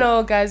though.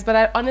 No, guys. But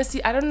I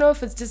honestly, I don't know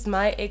if it's just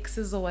my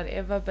exes or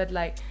whatever, but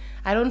like,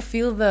 I don't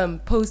feel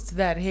them post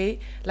that, hey?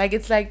 Like,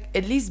 it's like,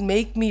 at least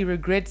make me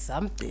regret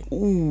something.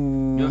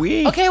 Ooh,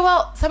 wee. Okay,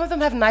 well, some of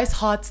them have nice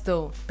hearts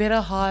though. Better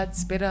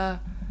hearts,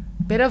 better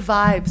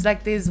vibes.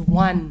 Like, there's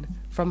one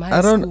from high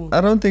school.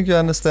 I don't think you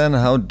understand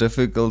how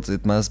difficult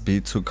it must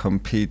be to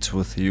compete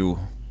with you.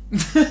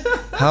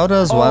 How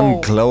does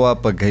one glow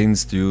up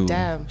against you?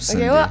 Damn.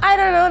 Cindy? Okay, well, I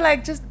don't know.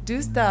 Like, just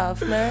do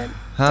stuff, man.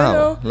 How? You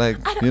know? Like,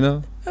 I don't- you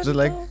know, I just don't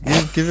like know.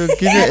 give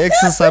your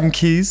exes some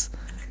keys.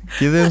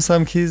 Give them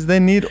some keys. They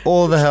need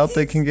all the help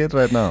they can get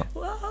right now.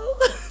 Wow.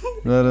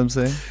 You know what I'm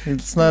saying?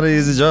 It's not an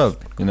easy job,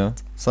 you know.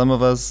 Some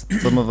of us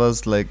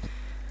like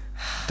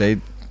date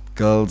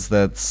girls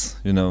that's,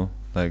 you know,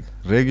 like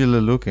regular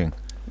looking and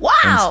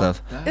Wow.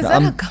 stuff. Is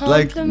that a Like,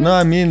 compliment? no,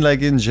 I mean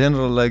like in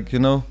general, like, you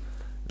know,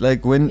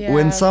 like when Yeah.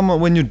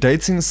 when you're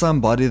dating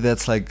somebody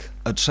that's like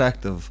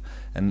attractive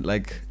and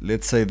like,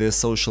 let's say their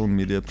social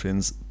media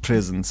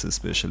presence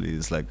especially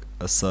is like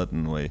a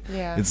certain way.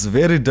 Yeah. It's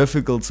very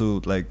difficult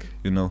to, like,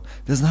 you know,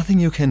 there's nothing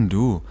you can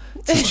do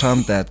to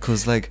trump that,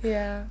 because like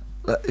Yeah.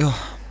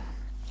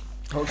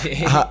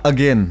 Okay.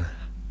 again,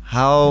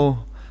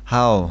 how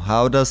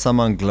does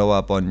someone glow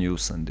up on you,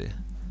 Sunday?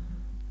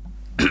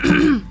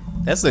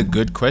 That's a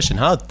good question.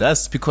 How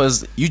does?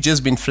 Because you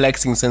just been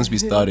flexing since we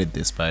started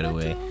this, by the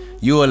way.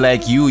 You were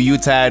like, you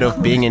tired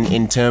of being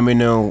in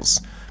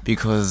terminals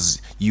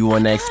because you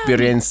want to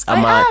experience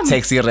I am.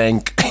 taxi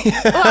rank.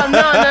 Well,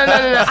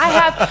 no.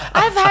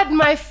 I've had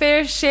my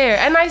fair share,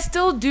 and I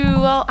still do.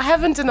 Well, I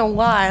haven't in a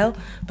while,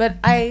 but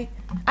I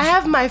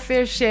have my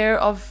fair share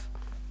of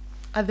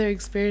other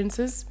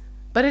experiences.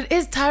 But it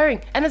is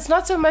tiring, and it's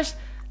not so much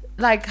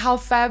like how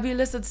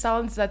fabulous it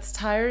sounds that's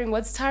tiring.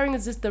 What's tiring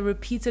is just the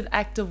repeated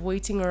act of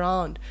waiting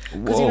around.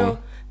 Because you Whoa. know,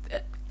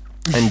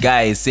 And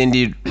guys,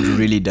 Cindy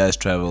really does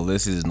travel.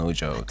 This is no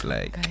joke.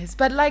 Like, guys,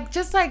 but like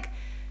just like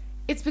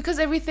it's because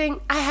everything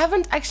I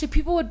haven't actually,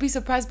 people would be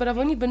surprised, but I've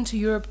only been to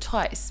Europe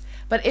twice.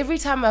 But every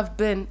time I've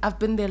been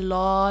there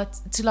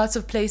lots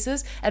of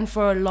places and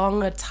for a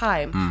longer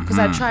time, because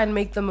I try and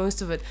make the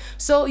most of it.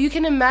 So you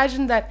can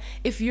imagine that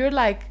if you're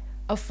like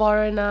a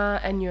foreigner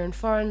and you're in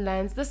foreign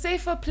lands, the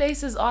safer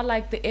places are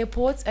like the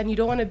airports, and you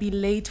don't want to be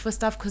late for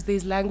stuff because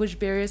there's language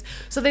barriers.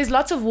 So there's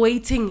lots of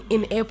waiting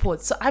in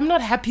airports. So I'm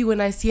not happy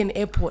when I see an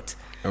airport,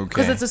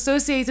 because Okay. it's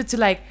associated to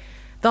like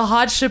the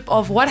hardship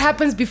of what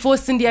happens before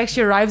Cindy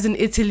actually arrives in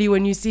Italy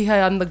when you see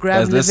her on the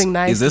gram living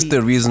nicely. is this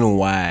the reason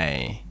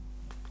why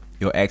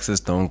your exes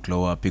don't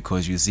glow up?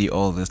 Because you see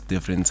all this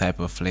different type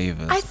of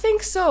flavors. I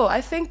think so.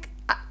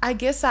 I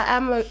guess I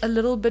am a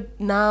little bit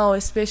now,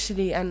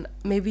 especially, and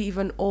maybe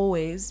even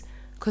always,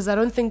 because I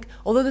don't think,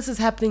 although this is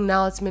happening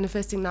now, it's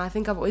manifesting now. I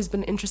think I've always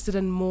been interested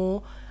in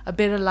a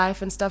better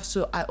life and stuff.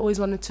 So I always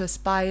wanted to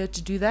aspire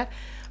to do that.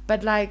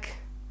 But like,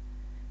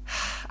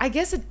 I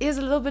guess it is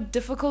a little bit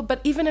difficult, but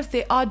even if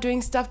they are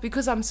doing stuff,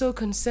 because I'm so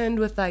concerned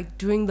with like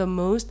doing the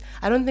most,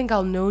 I don't think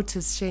I'll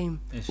notice shame.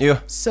 Yeah.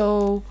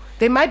 So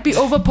they might be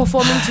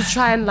overperforming to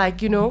try and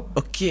like,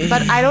 Okay.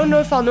 But I don't know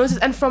if I'll notice.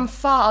 And from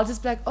far, I'll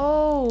just be like,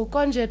 oh,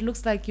 Konje, it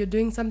looks like you're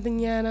doing something,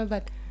 Yana,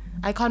 but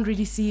I can't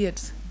really see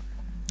it.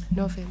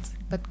 No offense,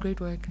 but great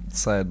work.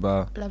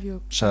 Sidebar. Love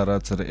you. Shout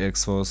out to the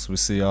X-Force. We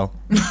see y'all.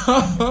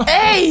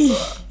 Hey!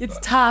 It's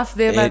tough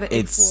there by the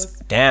It's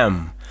X-Force.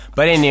 damn.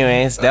 But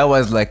anyways, that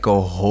was like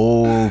a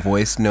whole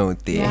voice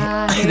note there.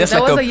 Yeah, hey, That's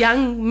that like was a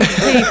young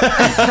mistake.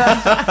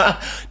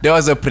 There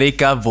was a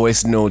breakup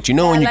voice note. You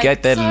know when you like,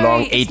 get that sorry,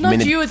 long it's not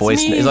 8-minute you, it's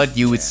voice me. note. It's not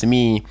you, it's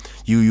me.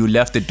 You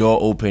left the door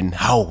open.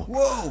 How?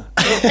 Whoa.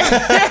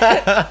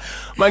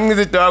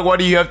 Magnificent dog, what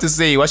do you have to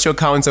say? What's your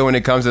counter when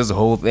it comes to this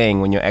whole thing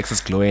when your ex is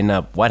glowing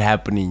up? What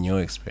happened in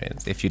your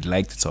experience? If you'd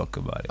like to talk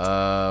about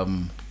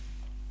it.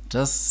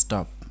 Just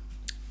stop.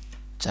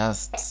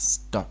 Just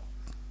stop.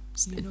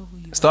 You know who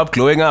you Stop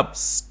glowing up.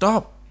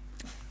 Stop.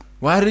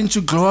 Why didn't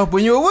you glow up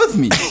when you were with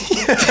me?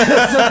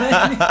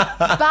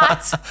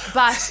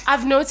 But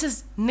I've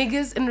noticed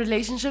niggas in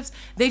relationships,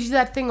 they do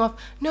that thing of,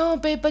 no,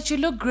 babe, but you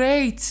look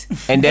great.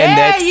 And then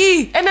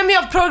hey, enemy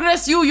of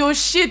progress, you're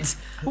shit.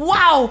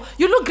 Wow,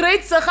 you look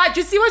great, Sahat.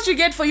 You see what you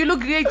get for you look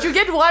great. You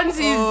get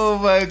onesies. Oh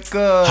my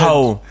god.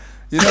 How?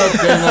 You know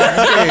what's going on?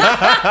 Okay.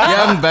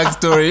 Young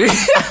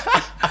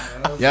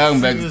backstory.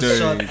 Young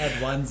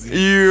backstory.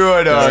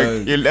 You dog.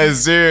 A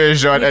serious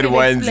shot You at can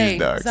onesies, explain.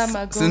 dog.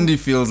 Zama, go. Cindy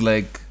feels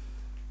like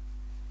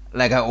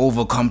I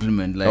over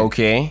compliment. Like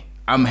Okay.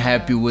 I'm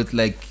happy with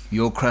like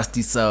your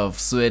crusty self,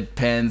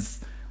 sweatpants,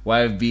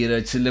 wife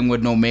beater, chilling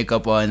with no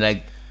makeup on.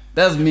 Like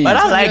that's me. But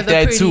I like You're the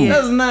that too. prettiest.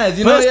 That's nice.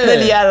 You know,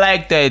 Personally, yeah. I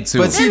like that too.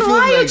 But she Then feels why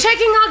are you like-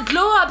 checking out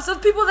glow ups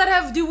of people that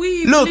have the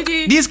weave? Look,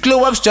 these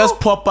glow ups just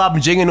pop up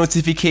during a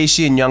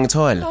notification, young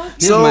tall. Here's my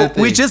So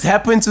thing. we just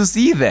happen to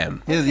see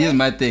them. Here's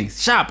my thing.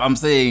 Sharp, I'm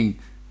saying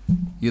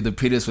you're the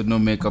prettiest with no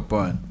makeup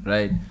on,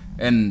 right?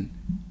 And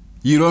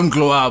you don't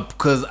glow up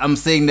because I'm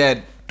saying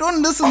that.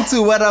 Don't listen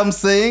to what I'm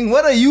saying.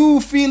 What are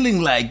you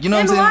feeling like? You know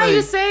Then what I'm saying? why are you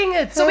Like, saying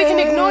it? So we can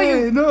ignore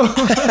you. No.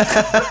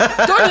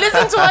 Don't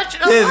listen to what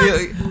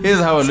Here's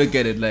how I look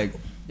at it. Like,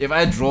 if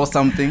I draw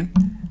something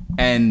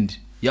and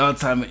y'all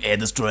tell me, hey,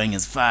 this drawing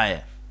is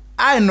fire.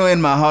 I know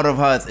in my heart of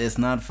hearts it's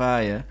not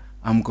fire.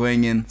 I'm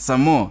going in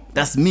some more.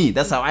 That's me.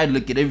 That's how I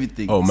look at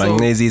everything. Oh, So-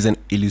 Magnesi is an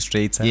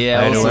illustrator.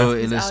 Yeah, by the way. also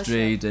It's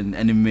illustrate and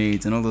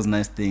animate and all those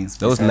nice things.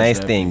 Those besides nice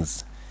rapping.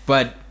 things.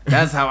 But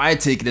that's how I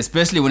take it,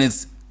 especially when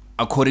it's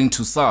according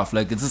to self.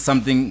 Like, this is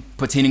something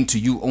pertaining to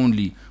you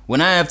only.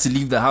 When I have to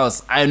leave the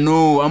house, I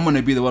know I'm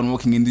gonna be the one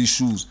walking in these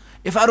shoes.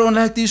 If I don't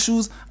like these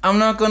shoes, I'm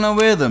not gonna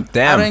wear them.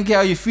 Damn. I don't care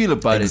how you feel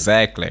about it.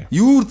 Exactly.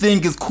 You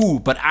think it's cool,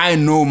 but I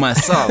know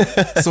myself.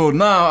 So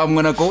now I'm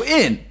gonna go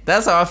in.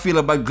 That's how I feel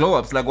about glow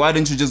ups. Like, why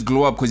didn't you just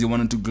glow up because you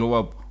wanted to glow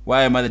up?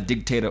 Why am I the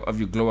dictator of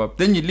your glow up?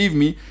 Then you leave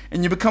me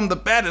and you become the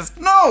baddest.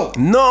 No!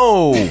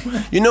 No,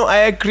 I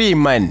agree,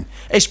 man.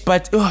 Ish,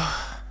 but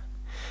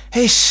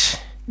ish.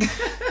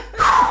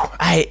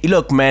 I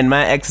look, man.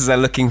 My exes are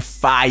looking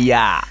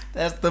fire.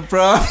 That's the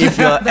problem. If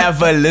you'll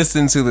ever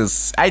listen to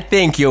this, I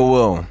think you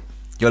will.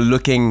 You're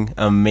looking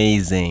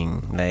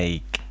amazing.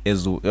 Like,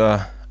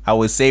 I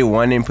would say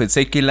one in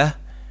particular,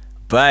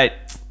 but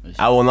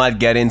I will not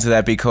get into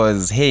that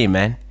because, hey,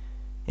 man,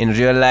 in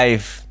real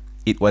life,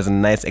 it was a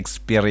nice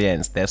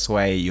experience. That's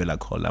why you're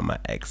like all of my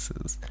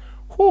exes.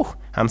 Whew.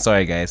 I'm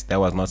sorry, guys. That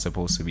was not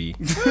supposed to be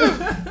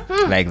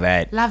like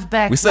that. Love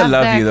back. We still love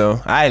love back. you,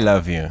 though. I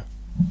love you.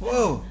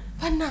 Whoa.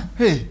 Panna.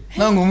 Hey,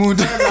 nangu mood.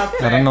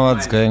 I don't know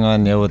what's going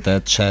on here with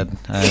that chat.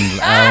 And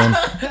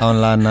I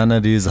don't like none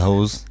of these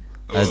hoes.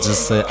 I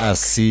just say, I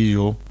see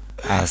you.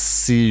 I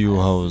see you,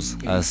 hoes.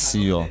 I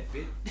see you.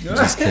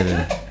 Just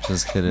kidding.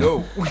 Just kidding.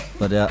 No.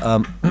 But yeah,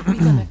 We're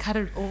gonna cut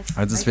it off.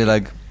 I just feel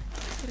like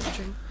Get a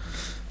drink.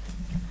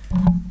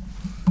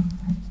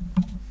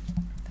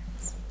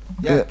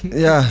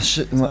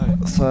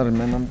 sorry,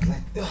 man. I'm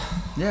like,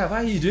 Yeah,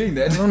 why are you doing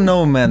I that? don't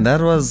know, man.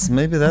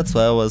 Maybe that's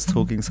why I was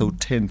talking so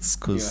tense,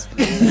 cause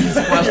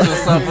Squash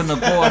yourself in the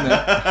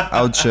corner.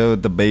 out here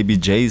with the baby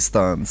J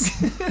stance.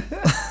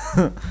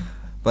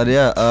 But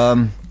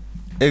yeah,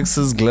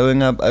 exes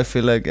glowing up. I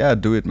feel like, yeah,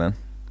 do it, man.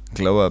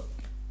 Glow up.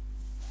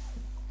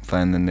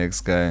 Find the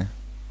next guy.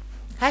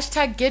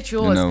 Hashtag get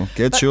yours. You know,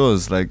 get But-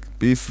 yours. Like,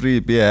 be free,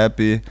 be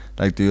happy.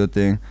 Like, do your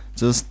thing.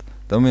 Just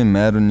don't be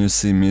mad when you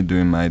see me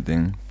doing my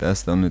thing.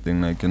 That's the only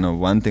thing. Like,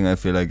 one thing I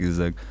feel like is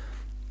like,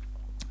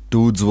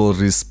 dudes will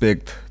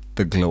respect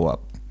the glow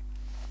up,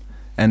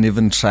 and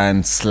even try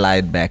and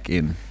slide back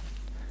in.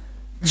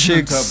 On top of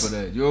Chicks.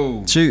 that,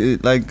 yo.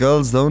 Like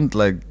girls don't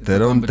like It's they a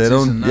don't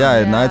competition now.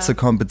 yeah, now Yeah. it's a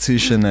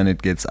competition and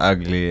it gets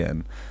ugly,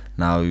 and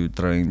now you're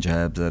throwing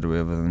jabs at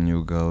whoever the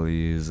new girl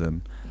is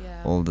and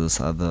Yeah. all those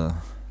other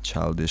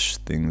childish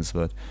things.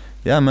 But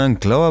yeah, man,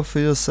 glow up for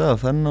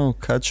yourself. I don't know,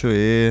 cut your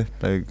hair,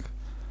 like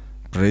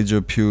braid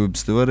your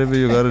pubes, do whatever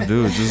you gotta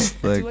do.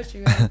 Just Do like what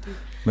you gotta do.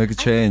 make a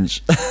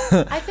change.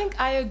 I think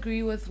I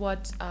agree with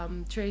what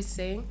Trey's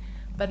saying,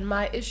 But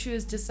my issue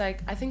is just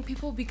like, I think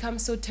people become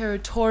so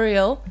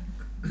territorial.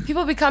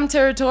 People become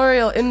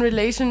territorial in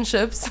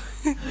relationships.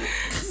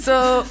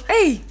 So,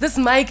 hey, this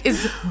mic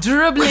is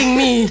dribbling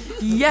me.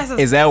 Yes.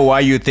 Is that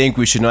why you think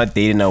we should not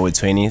date in our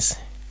 20s?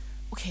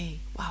 Okay,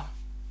 wow.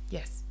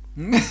 Yes.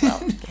 Well,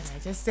 can I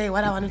just say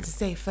what I wanted to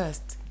say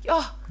first?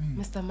 Oh,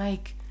 Mr.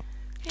 Mike.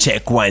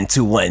 Check 1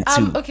 2 1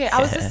 2. Okay,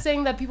 I was just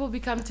saying that people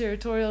become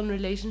territorial in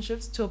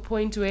relationships to a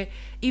point where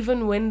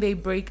even when they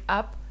break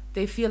up,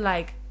 they feel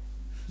like,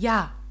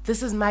 yeah,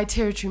 this is my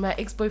territory. My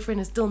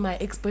ex-boyfriend is still my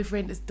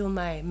ex-boyfriend, is still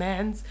my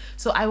man's.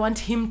 So I want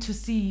him to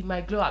see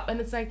my glow up. And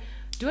it's like,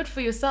 do it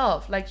for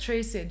yourself. Like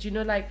Trey said, you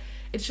know, like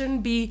it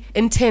shouldn't be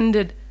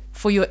intended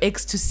for your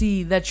ex to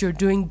see that you're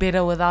doing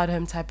better without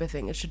him type of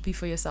thing. It should be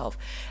for yourself.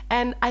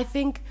 And I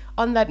think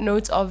on that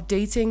note of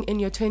dating in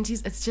your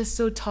 20s, it's just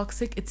so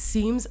toxic. It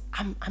seems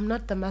I'm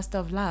not the master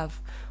of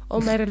love.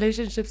 All my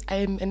relationships, I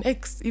am an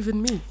ex,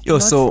 even me. Yo,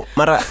 Not- so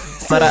Mara,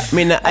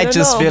 I don't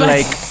just know, feel but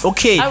like,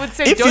 okay, I would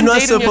say if you're don't not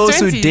date in your supposed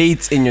to 20s.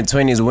 date in your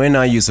 20s, when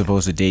are you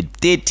supposed to date?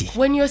 30.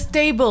 when you're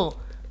stable.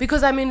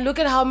 Because I mean, look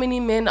at how many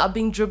men are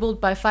being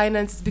dribbled by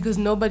finances because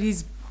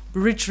nobody's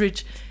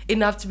rich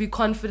enough to be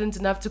confident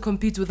enough to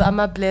compete with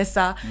Ama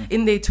Blessa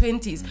in their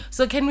 20s.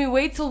 So can we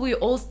wait till we're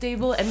all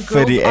stable and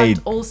girls 38.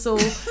 aren't also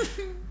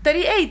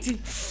 38?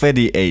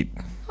 38.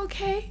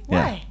 Okay,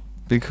 Yeah. why?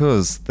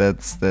 Because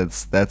that's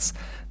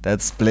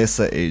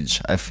blesser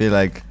age. I feel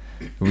like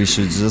we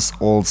should just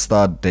all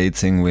start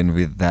dating when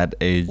we're that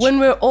age. When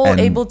we're all and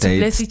able to date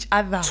bless each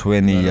other.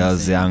 20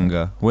 years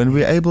younger. When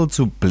we're able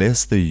to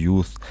bless the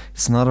youth,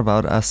 it's not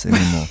about us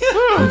anymore.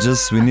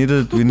 we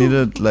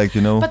needed like,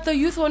 you know. But the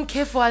youth won't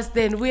care for us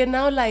then. We're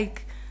now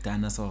like,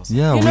 Dinosaurs.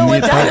 Yeah, You know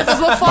what, dinosaurs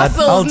were but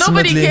fossils.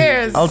 Nobody ultimately-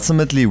 cares.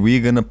 Ultimately,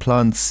 we're gonna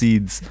plant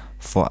seeds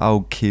for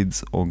our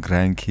kids or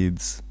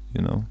grandkids,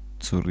 you know,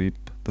 to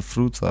reap the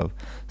fruits of.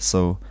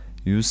 So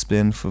you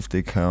spend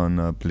 50k on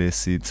a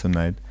blessy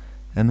tonight,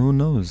 and who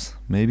knows?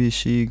 Maybe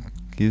she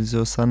gives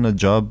your son a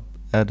job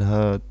at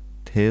her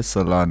hair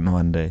salon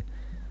one day.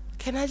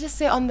 can I just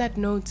say on that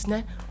note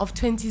of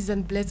 20s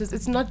and blessers,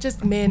 it's not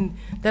just men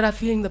that are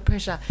feeling the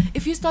pressure.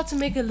 If you start to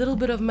make a little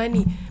bit of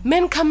money,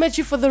 men come at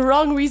you for the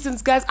wrong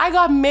reasons, guys. I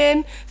got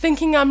men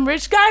thinking I'm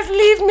rich. Guys,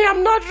 leave me.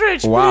 I'm not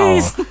rich, Wow.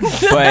 please.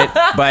 but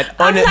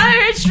I'm on it,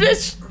 not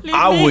rich. Leave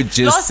I me. would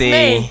just Lost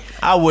say, me.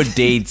 I would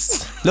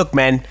date. Look,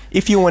 man,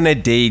 if you want to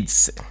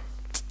date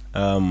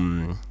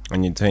on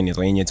your 20s,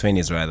 or in your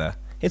 20s rather,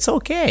 it's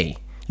okay.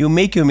 You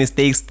make your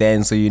mistakes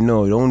then, so you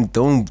know,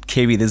 don't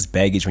carry this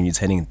baggage when you're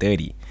turning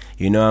 30.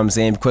 You know what I'm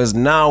saying? Because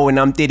now when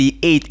I'm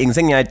 38,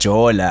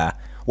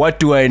 what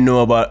do I know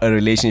about a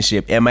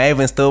relationship? Am I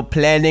even still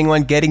planning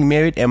on getting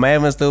married? Am I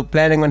even still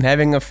planning on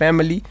having a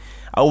family?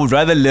 I would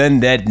rather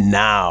learn that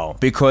now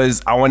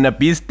because I want to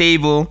be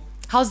stable.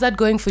 How's that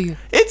going for you?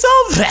 It's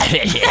all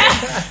right.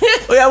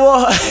 Oh, yeah,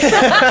 well,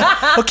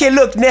 okay,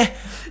 look,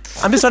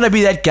 I'm just trying to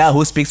be that guy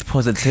who speaks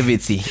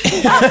positivity.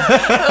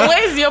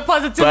 Where's your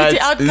positivity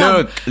But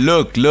outcome?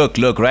 look.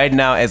 Right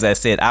now, as I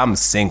said, I'm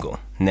single.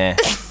 Nah.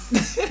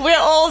 We're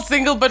all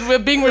single, but we're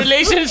being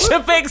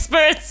relationship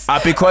experts.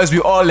 Because we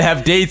all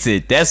have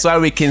dated. That's why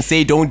we can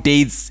say don't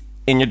date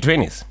in your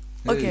 20s.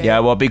 Okay. Yeah,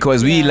 well,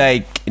 because we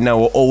like in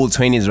our old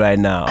 20s right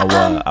now,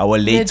 our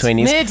late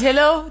 20s. Mid,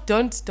 hello.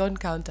 Don't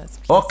count us.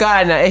 Please.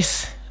 Okay,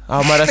 nice.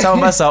 Oh, man, some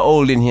of us are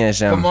old in here,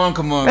 Sham. Come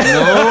on. No.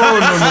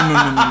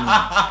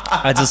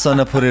 I just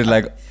wanna put it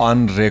like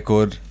on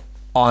record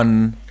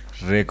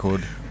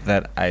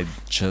that I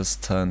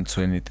just turned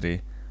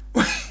 23.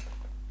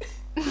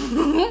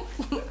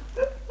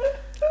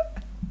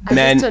 I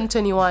Man. just turned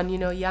 21, you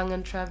know, young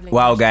and traveling.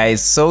 Wow,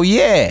 guys. So,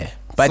 yeah.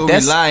 But So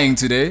that's we're lying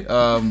today. Did you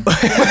have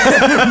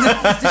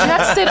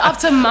to say it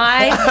after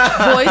my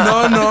voice?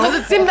 No. Because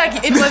it seemed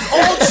like it was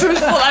all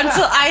truthful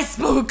until I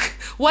spoke.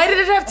 Why did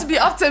it have to be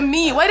after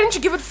me? Why didn't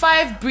you give it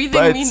 5 breathing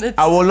But minutes?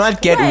 I will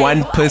not get Why?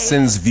 one Why?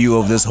 person's view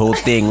of this whole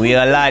thing. We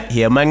are a lot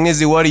here.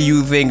 Mangizi, what do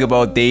you think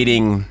about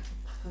dating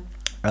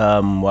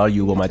while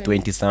you were my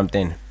 20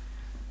 something?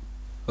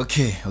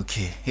 Okay.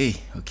 Hey,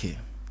 okay.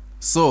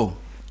 So,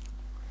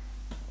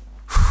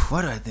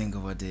 what do I think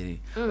about dating?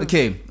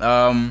 Okay,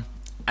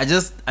 I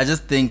just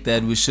think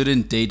that we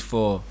shouldn't date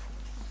for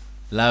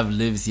love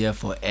lives here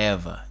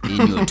forever in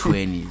your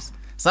 20s.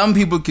 Some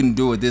people can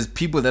do it. There's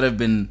people that have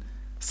been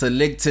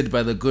selected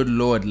by the good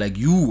Lord, like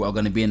you are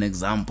gonna be an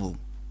example,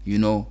 you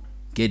know,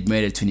 get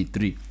married at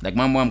 23. Like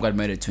my mom got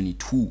married at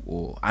 22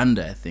 or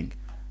under, I think,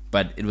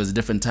 but it was a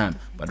different time.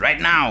 But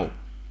right now,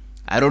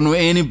 I don't know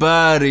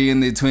anybody in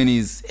their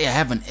 20s. Hey, I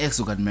have an ex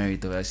who got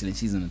married though, actually, and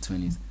she's in her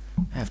 20s.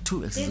 I have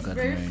 2 exes who got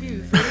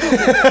married.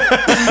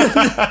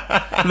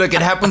 Look,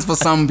 it happens for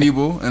some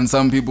people, and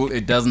some people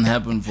it doesn't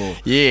happen for.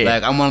 Yeah.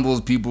 Like, I'm one of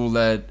those people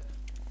that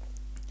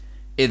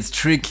it's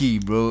tricky,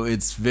 bro.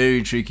 It's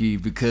very tricky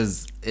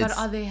because it's. But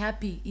are they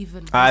happy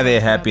even? Are they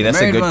happy? That's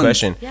a Married good ones.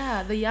 question.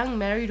 Yeah, the young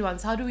married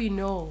ones. How do we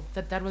know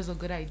that was a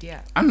good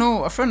idea? I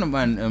know a friend of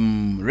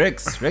mine,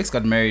 Rex. Rex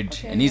got married,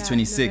 Okay, and he's yeah,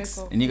 26,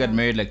 Noreko, and he got yeah.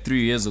 married like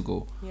 3 years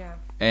ago. Yeah.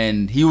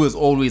 And he was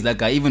always that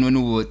guy. Even when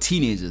we were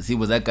teenagers, he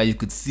was that guy you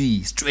could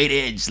see straight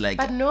edge. Like,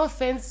 But no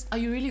offense, are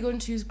you really going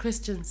to use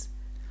Christians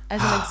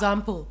as an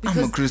example? I'm a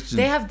Because Christian.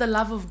 they have the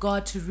love of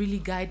God to really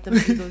guide them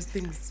through those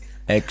things.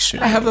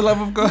 Actually, I have the love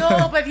of God.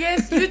 No, but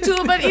yes, you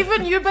too. But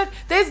even you, but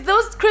there's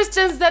those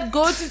Christians that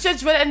go to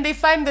church and they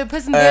find the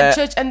person there at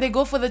church and they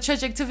go for the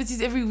church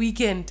activities every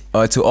weekend.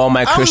 to all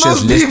my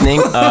Christians listening,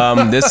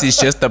 this is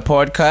just a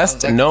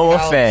podcast. No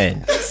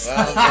offense.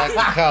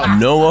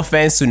 No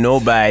offense to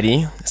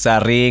nobody.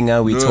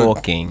 Saringa, we Bro,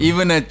 talking.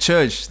 Even at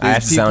church, I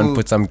have there's to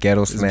put some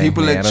ghetto there's slang.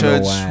 people man. at I don't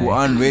know church who why.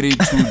 aren't ready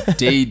to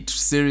date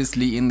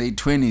seriously in their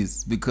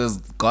 20s because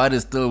God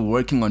is still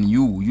working on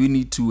you. You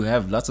need to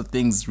have lots of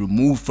things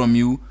removed from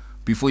you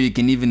before you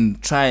can even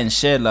try and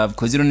share love,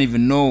 because you don't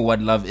even know what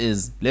love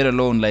is, let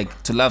alone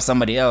like to love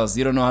somebody else.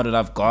 You don't know how to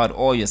love God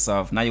or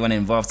yourself. Now you want to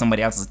involve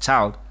somebody else as a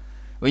child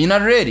when you're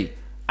not ready.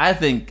 I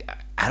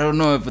don't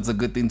know if it's a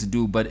good thing to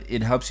do, but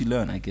it helps you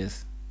learn, I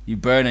guess. You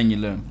burn and you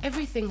learn.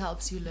 Everything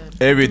helps you learn.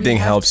 Everything We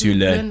have helps to you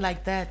learn.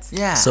 like that.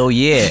 Yeah. So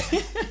yeah,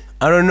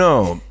 I don't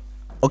know.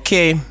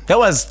 Okay, that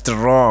was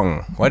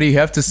strong. What do you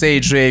have to say,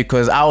 Dre?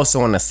 Because I also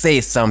want to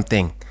say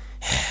something.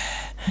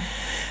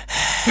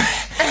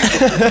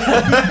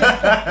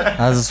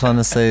 I just want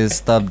to say,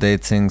 stop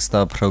dating,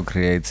 stop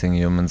procreating.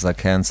 Humans are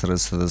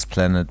cancerous to this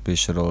planet. We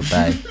should all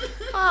die.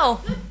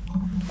 Oh,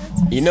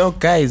 You know,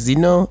 guys,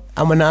 I'm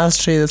gonna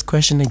ask Trey this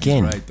question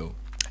again. Right though.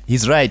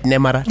 He's right,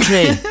 Nemara.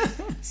 Trey,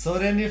 So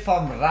then, if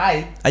I'm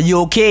right, are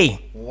you okay?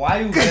 why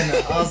you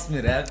gonna ask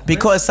me that?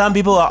 Because some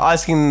people are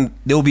asking,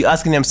 they will be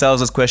asking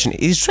themselves this question: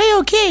 is Trey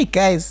okay,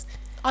 guys?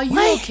 are you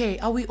Why? okay?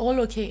 Are we all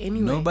okay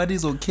anyway?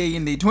 Nobody's okay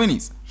in their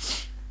 20s.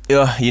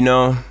 Yeah,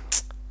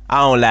 I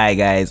don't lie,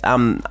 guys.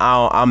 I'm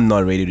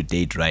not ready to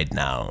date right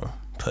now,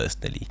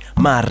 personally.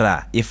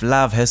 Mara, if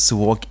love has to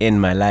walk in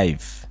my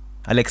life,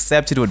 I'll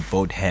accept it with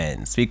both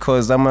hands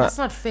because That's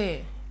not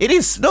fair. It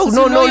is no.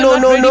 You know you're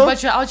not ready,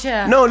 But you're out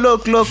here. No,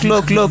 look.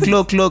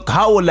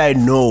 How will I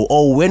know?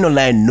 Or when will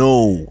I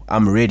know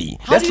I'm ready?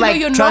 How That's do you know like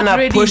you're trying not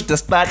to ready? push the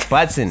start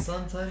button.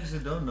 Sometimes you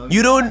don't know.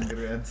 You don't-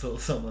 until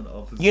someone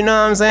offers. You know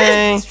what I'm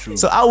saying? That's true.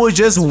 So I would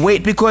just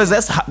wait because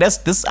that's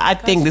this. I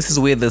think this is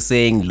where the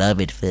saying "love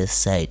at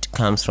first sight"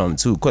 comes from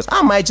too. Because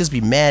I might just be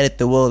mad at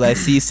the world. I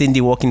see Cindy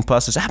walking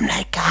past us. I'm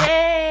like, God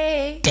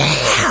Hey,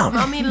 damn.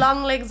 mommy,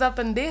 long legs up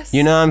and this.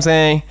 You know what I'm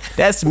saying?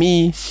 That's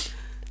me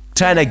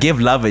trying to give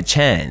love a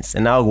chance.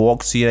 And I'll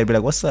walk to you and I'll be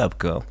like, what's up,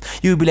 girl?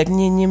 You'll be like,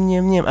 nyam, nyam,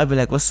 nyam, nyam. I'll be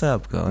like, what's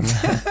up, girl?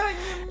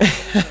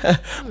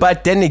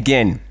 But then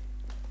again,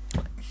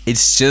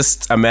 it's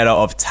just a matter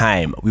of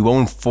time. We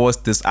won't force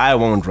this. I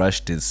won't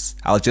rush this.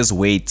 I'll just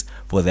wait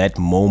for that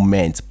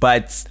moment.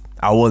 But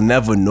I will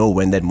never know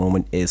when that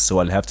moment is. So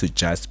I'll have to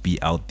just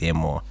be out there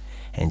more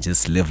and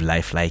just live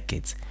life like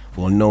it.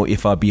 We'll know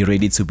if I'll be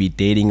ready to be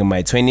dating in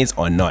my 20s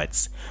or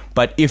not.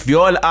 But if you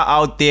all are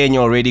out there and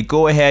you're ready,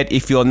 go ahead.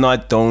 If you're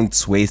not, don't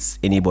waste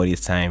anybody's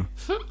time.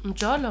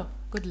 Mjolo,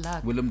 good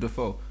luck. Willem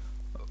Dafoe.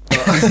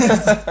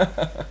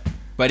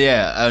 But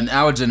yeah, in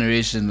our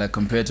generation, like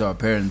compared to our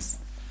parents,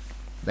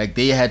 like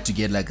they had to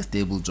get like a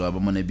stable job.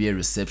 I'm gonna be a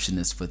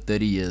receptionist for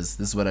 30 years.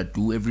 This is what I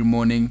do every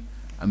morning.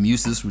 I'm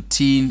used to this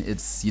routine.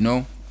 It's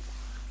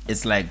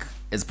it's like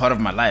it's part of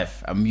my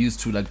life. I'm used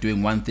to like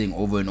doing one thing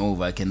over and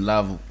over. I can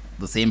love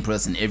the same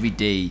person every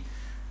day,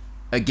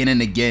 again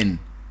and again.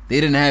 They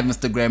didn't have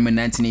Instagram in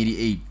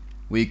 1988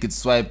 where you could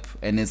swipe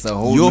and it's a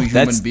whole new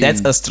human being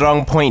That's a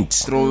strong point.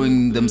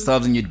 throwing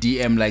themselves in your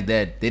DM like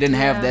that. They didn't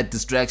have Yeah. that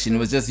distraction. It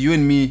was just you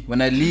and me.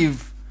 When I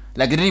leave,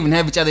 like they didn't even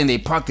have each other in their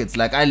pockets.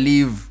 Like I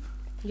leave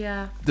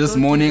Yeah. this don't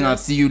do morning, I'll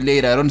this. see you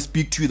later. I don't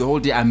speak to you the whole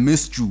day. I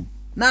missed you.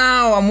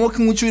 Now I'm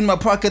walking with you in my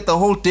pocket the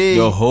whole day.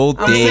 The whole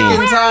I'm day. sick and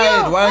Where are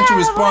tired. you? Why aren't you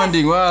Where?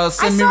 responding? Well,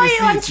 send me saw you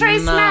on receipts. Trey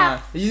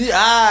Snap.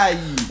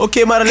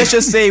 Okay, Mara, let's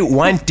just say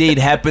one date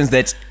happens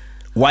that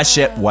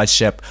WhatsApp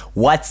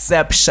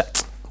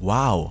shut.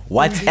 Wow,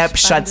 WhatsApp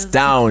English shuts bundles.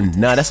 down.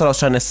 No, that's what I was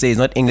trying to say. It's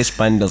not English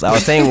bundles. I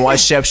was saying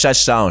WhatsApp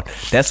shuts down.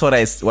 That's what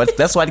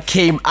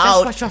came That's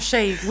out. what you're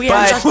saying. We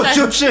But-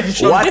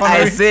 understand. What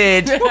I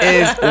said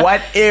is,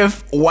 what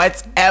if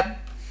WhatsApp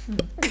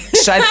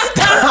shuts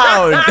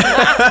down?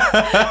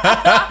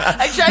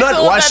 I tried Not to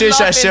hold wash that it, laugh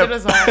shush in, it. it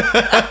was hard.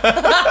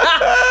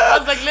 I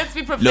was like, let's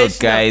be professional. Look,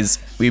 guys,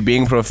 we're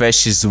being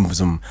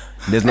professional.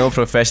 There's no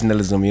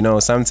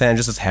professionalism,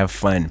 sometimes just have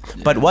fun.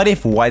 But what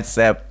if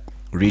WhatsApp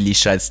really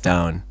shuts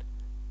down?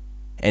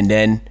 And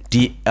then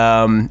the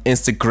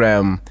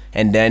Instagram,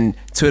 and then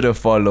Twitter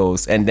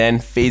follows, and then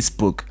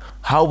Facebook.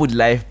 How would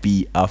life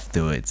be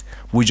afterwards?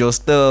 Would you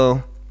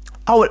still...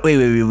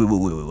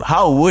 Wait.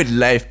 How would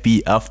life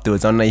be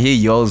afterwards? I want to hear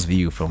y'all's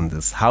view from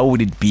this. How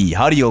would it be?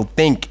 How do y'all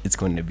think it's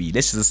going to be?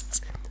 Let's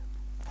just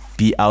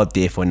be out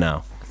there for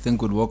now. I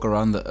think we'd walk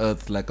around the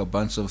earth like a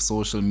bunch of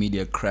social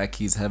media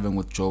crackies having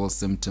withdrawal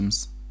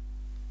symptoms.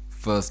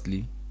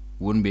 Firstly,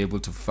 wouldn't be able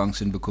to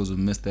function because we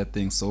missed that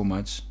thing so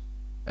much.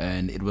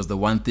 And it was the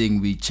one thing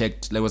we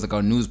checked. That was like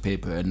our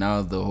newspaper, and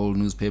now the whole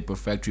newspaper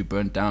factory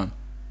burnt down,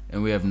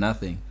 and we have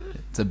nothing.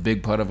 It's a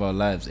big part of our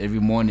lives. Every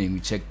morning we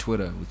check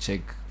Twitter, we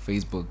check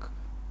Facebook,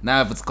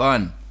 Now if it's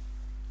gone,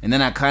 and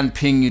then I can't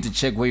ping you to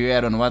check where you're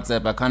at on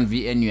WhatsApp, I can't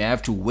VN you. I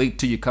have to wait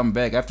till you come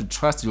back. I have to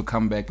trust you'll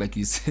come back like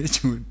you said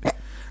you would.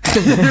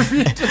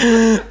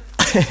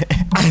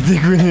 I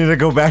think we need to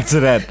go back to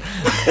that.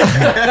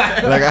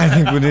 I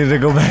think we need to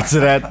go back to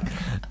that.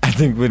 I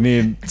think we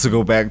need to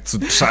go back to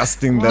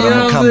trusting that I'm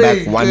gonna come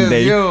back one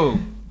day. Yo.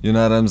 You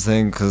know what I'm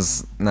saying?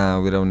 Cause we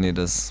don't need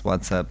this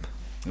WhatsApp.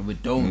 If we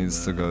don't.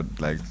 Needs to go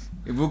like.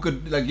 If we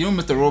could, like, you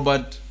know, Mr.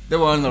 Robot, they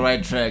were on the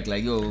right track.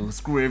 Like, yo,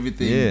 screw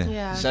everything. Yeah.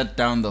 Yeah. Shut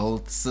down the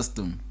whole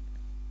system.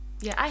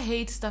 Yeah, I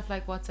hate stuff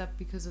like WhatsApp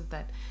because of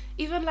that.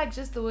 Even like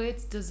just the way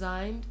it's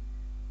designed,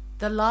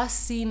 the last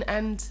scene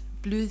and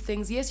blue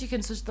things. Yes, you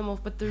can switch them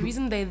off, but the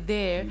reason they're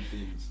there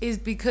is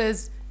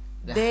because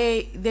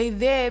they're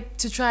there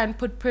to try and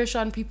put pressure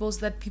on people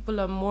so that people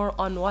are more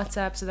on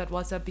WhatsApp, so that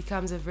WhatsApp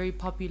becomes a very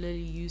popularly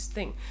used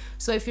thing.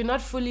 So if you're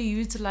not fully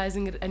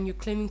utilizing it and you're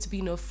claiming to be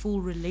in a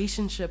full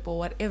relationship or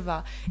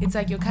whatever, it's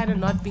like you're kind of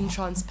not being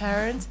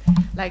transparent.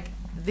 Like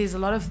there's a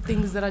lot of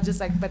things that are just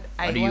like, but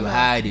What are you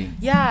hiding?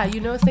 Yeah, you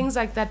know, things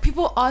like that.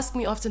 People ask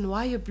me often,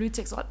 why are your blue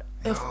ticks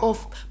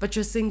off, but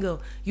you're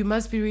single? You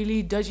must be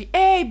really dodgy.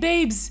 Hey,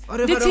 babes,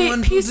 What if I don't it's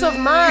want peace to of do-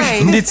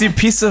 mind. It's a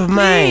peace of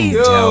mind. Yo.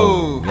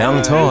 Yo, Really?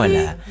 Lamtola. You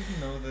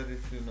know that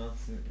if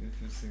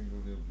you're single,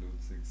 you're blue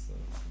ticks.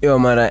 Yo,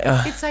 man.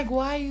 It's like,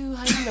 why are you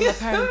hiding them?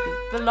 Apparently,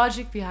 the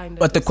logic behind it.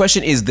 But the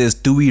question is this: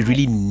 do we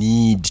really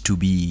need to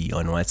be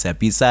on WhatsApp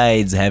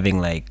besides having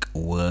like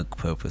work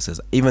purposes?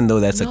 Even though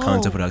that's a No.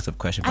 counterproductive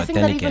question, I but think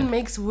then that again, even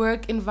makes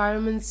work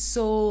environments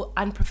so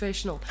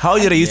unprofessional. how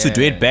did I used to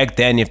do Yeah. it back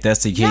then? If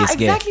that's the case, Yeah, yeah.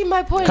 exactly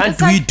my point. Can't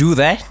It's we like, do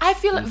that? I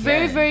feel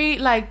very, can. very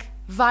like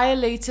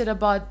violated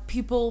about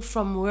people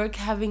from work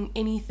having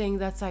anything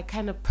that's like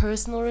kind of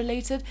personal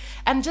related.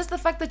 And just the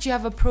fact that you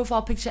have a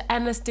profile picture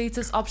and a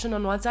status option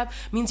on WhatsApp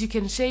means you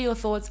can share your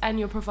thoughts and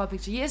your profile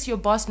picture. Yes, your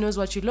boss knows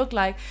what you look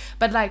like,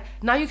 but like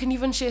now you can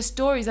even share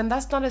stories, and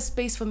that's not a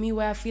space for me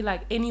where I feel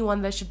like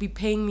anyone that should be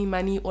paying me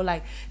money or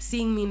like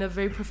seeing me in a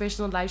very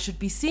professional light should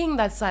be seeing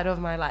that side of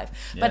my life.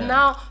 But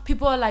now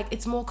people are like,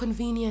 it's more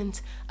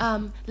convenient.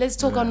 Let's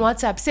talk on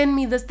WhatsApp. Send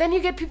me this. Then you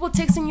get people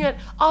texting you at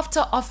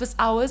after office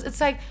hours. It's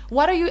like,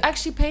 what are you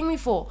actually paying me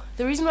for?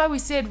 The reason why we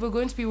said we're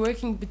going to be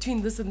working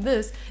between this and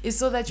this is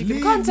so that you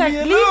can contact.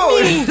 me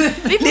Leave me.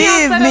 Leave me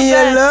Leave outside me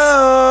of that.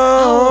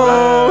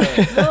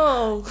 alone.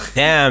 No.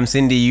 Damn,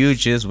 Cindy, you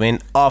just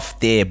went off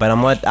there. But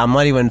I'm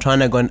not even trying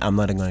to go. I'm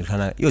not even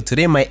trying to. Yo,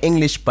 today my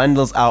English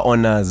bundles are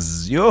on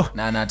us. Yo.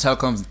 Nah,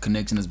 Telcom's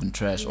connection has been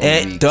trash all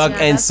Eh, week. dog, Yeah,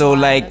 and that's so why.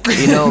 like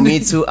you know, me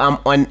too. I'm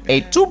on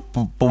a two.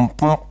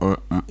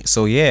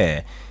 So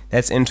yeah,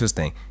 that's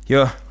interesting.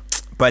 Yo,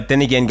 but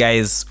then again,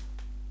 guys,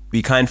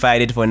 we can't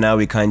fight it for now.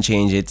 We can't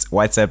change it.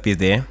 WhatsApp is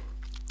there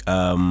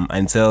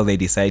until they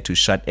decide to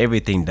shut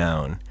everything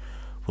down.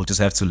 We'll just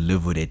have to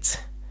live with it.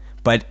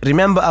 But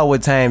remember our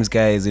times,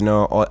 guys. You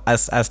know, or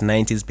us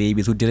 90s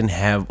babies who didn't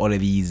have all of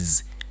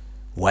these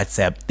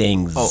WhatsApp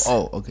things.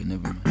 Oh, okay,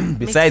 never mind.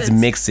 Besides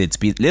Mixit.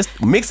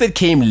 Mixit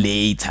came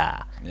later.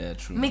 Yeah,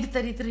 true. Make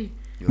 33.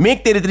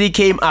 Make 33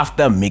 came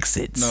after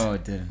Mixit. No,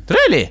 it didn't.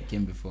 Really? It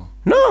came before.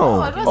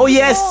 No. it was Oh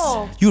yes,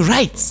 before. you're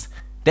right.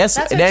 That's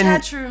what then.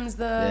 chat rooms,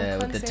 the Yeah,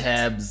 with the concept.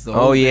 tabs. The Oh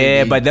whole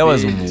yeah, thing, but that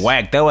was bitch.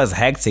 whack. That was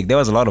hectic. There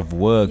was a lot of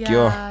work,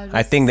 yo. Yeah, it I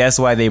was- think that's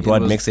why they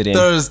brought It was Mixit in.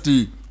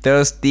 Thirsty.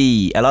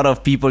 Thirsty. A lot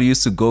of people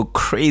used to go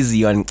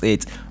crazy on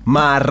it.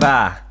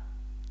 Mara.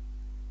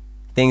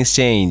 Things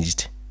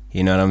changed.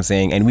 You know what I'm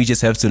saying? And we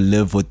just have to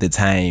live with the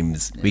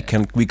times. We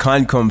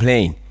can't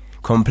complain.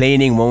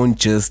 Complaining won't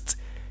just,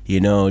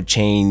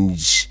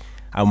 change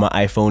our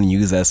iPhone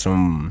users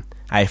from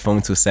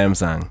iPhone to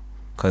Samsung.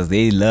 Cause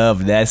they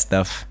love that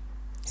stuff.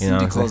 You know Cindy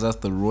what I'm calls saying? us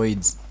the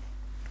roids.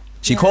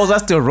 She calls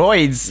us the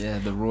roids. Yeah,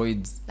 the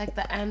roids. Like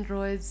the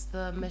androids,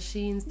 the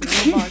machines, the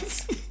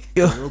robots.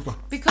 Yo.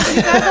 Because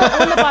you guys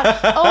are all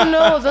about, oh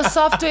no, the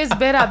software is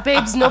better.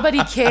 Babes,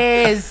 nobody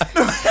cares.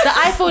 The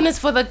iPhone is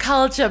for the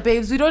culture,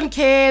 babes. We don't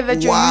care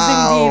that you're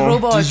using the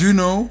robots. Did you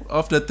know,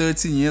 after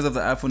 13 years of the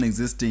iPhone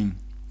existing,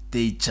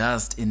 they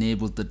just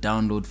enabled the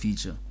download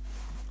feature?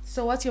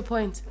 So what's your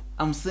point?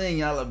 I'm saying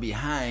y'all are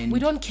behind. We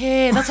don't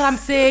care. That's what I'm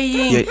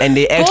saying. Yeah, and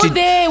they actually, go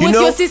there you with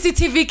know- your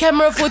CCTV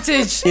camera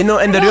footage. And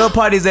the real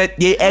part is that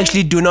they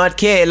actually do not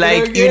care.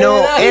 Like, don't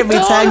care. every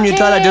They time don't you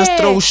try to just care.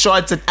 throw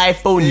shots at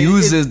iPhone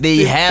users,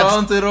 they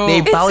bounce it off. they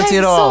It's bounce It's it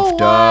like, off, so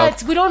dog.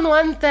 what? We don't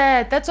want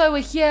that. That's why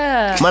we're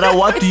here. Matter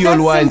what It's do you that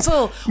want?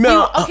 simple.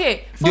 No,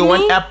 Okay. do you for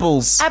want me,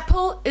 apples?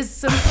 Apple is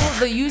simple.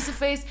 The user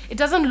face, it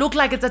doesn't look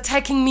like it's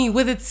attacking me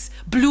with its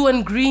blue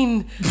and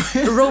green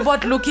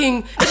robot looking.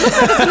 It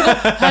looks like it's gonna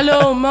go,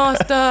 hello, master.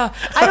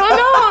 I don't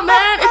know,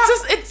 man.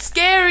 It's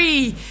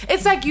scary.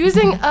 It's like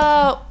using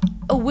a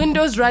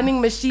Windows running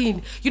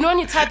machine. You know when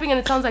you're typing and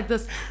it sounds like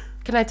this.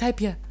 Can I type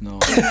here? No.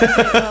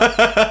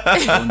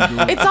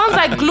 It sounds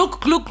like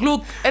gluck, gluck,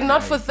 gluck, and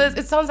not for this.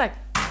 It sounds like.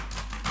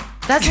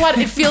 That's what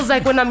it feels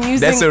like when I'm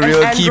using That's a an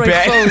real Android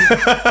keypad.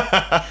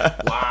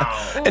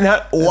 phone. And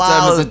Wow.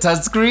 wow, It's a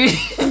touch screen.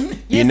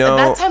 Yes, know,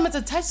 at that time it's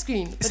a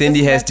touchscreen. but Cindy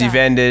doesn't has matter.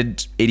 defended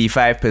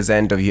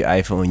 85% of you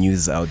iPhone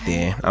users out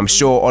there. I'm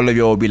sure all of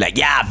you will be like,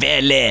 yeah,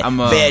 vele,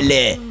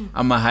 vele.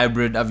 I'm a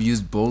hybrid. I've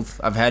used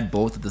both. I've had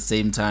both at the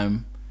same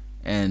time.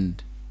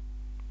 And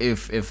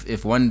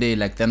if one day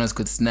like Thanos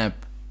could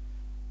snap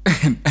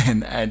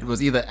and it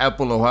was either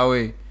Apple or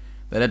Huawei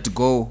that had to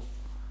go,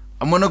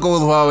 I'm gonna go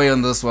with Huawei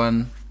on this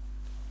one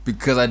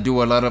because I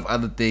do a lot of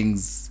other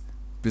things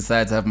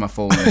besides have my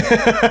phone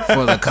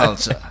for the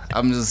culture.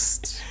 I'm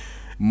just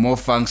more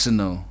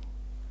functional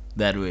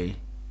that way.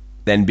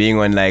 Than being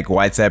on like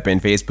WhatsApp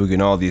and Facebook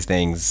and all these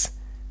things.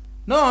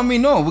 No, I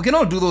mean, no, we can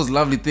all do those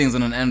lovely things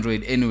on an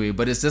Android anyway,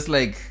 but it's just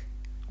like,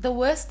 The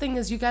worst thing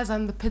is you guys are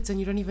in the pits and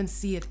you don't even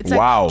see it. It's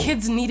Wow. like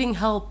kids needing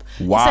help.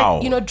 Wow.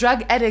 It's like,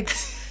 drug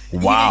addicts.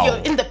 Wow.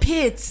 You're in the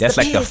pits. That's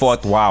like the pits.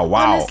 fourth wow.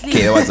 Honestly.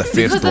 Okay, that was the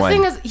fifth Because the one.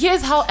 thing is,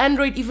 here's how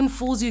Android even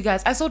fools you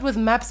guys. I saw it with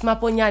Maps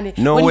Maponyane.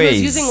 No when he ways.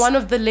 was using one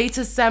of the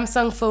latest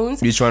Samsung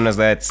phones. Which one was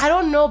that? I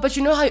don't know, but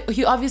you know how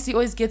he obviously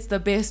always gets the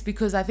best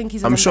because I think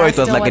he's an I'm sure it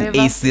was ambassador like or an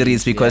whatever. A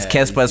series because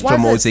Casper's Was it?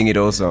 promoting it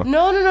also.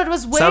 No, it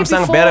was way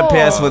Samsung before. better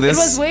pay us for this. It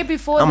was way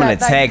before I'm gonna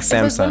that. tag it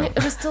was Samsung.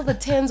 it was still the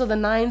 10s or the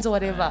 9s or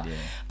whatever.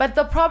 But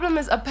the problem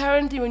is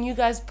apparently when you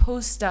guys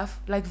post stuff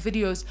like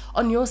videos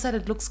on your side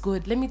it looks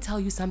good. Let me tell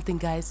you something,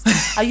 guys.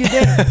 Are you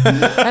there?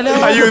 Hello?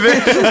 Are you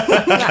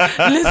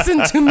there?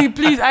 Listen to me,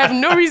 please. I have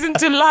no reason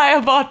to lie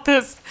about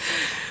this.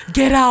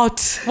 Get out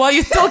while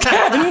you still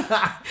can.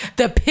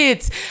 The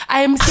pit.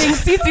 I am saying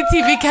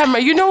CCTV camera.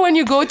 You know when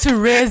you go to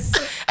Res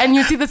and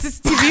you see the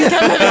CCTV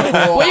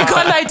camera where you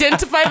can't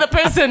identify the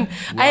person.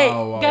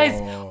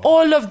 Guys,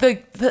 all of the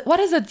what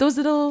is it? Those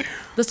little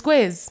the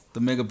squares. the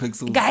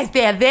megapixels. Guys,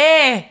 they are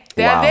there.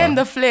 They Wow. are there in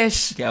the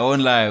flesh. Okay, I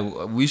won't lie.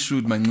 We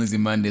shoot Manglizi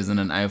Mondays on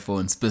an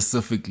iPhone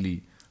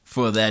specifically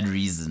for that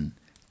reason.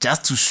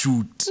 Just to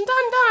shoot.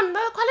 Done.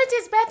 The quality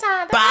is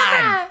better.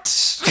 But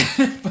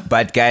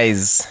But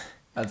guys,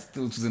 I'd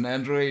still choose an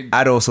Android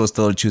I'd also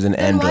still choose an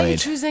Then why are you Android.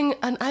 choosing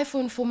an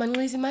iPhone for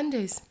Manlazy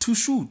Mondays? to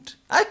shoot.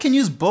 I can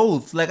use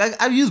both. Like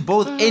I use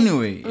both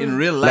anyway in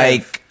real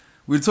life. Like-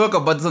 we talk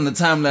about this on the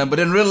timeline, but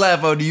in real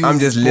life I would use I'm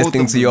just both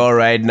listening of to them. you all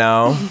right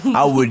now.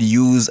 I would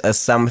use a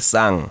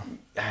Samsung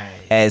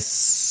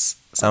S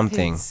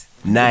something. Pits.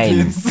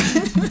 9.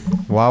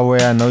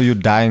 Huawei, I know you're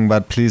dying,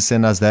 but please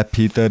send us that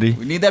P30.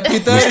 We need that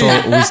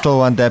P30. We still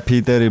want that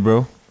P30,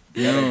 bro.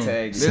 Let's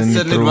Send it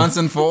settle it through. once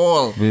and for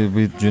all.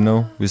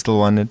 We still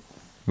want it.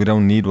 We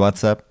don't need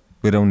WhatsApp.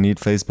 We don't need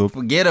Facebook.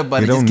 Forget about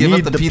We it. Just don't give us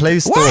need the the P30. Play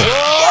Store. Are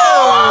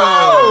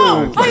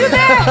you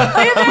there?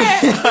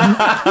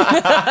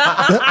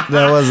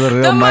 That was a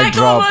real The mic mic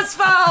drop. almost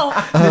fell.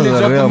 That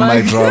was a real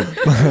mic drop.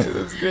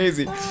 It's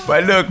crazy.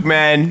 But look,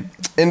 man,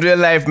 in real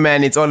life,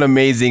 man, it's all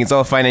amazing. It's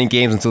all fun and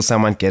games until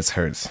someone gets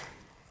hurt.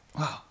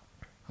 Wow.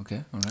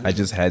 Okay. All right. I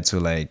just had to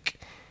like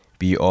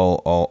be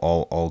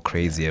all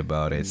crazy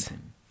about it.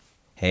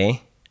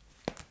 Hey?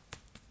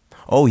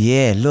 Oh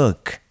yeah,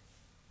 look.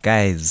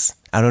 Guys,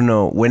 I don't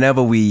know.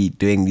 Whenever we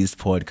doing these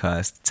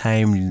podcasts,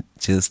 time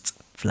just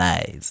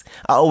flies.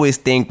 I always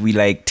think we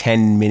like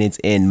 10 minutes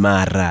in,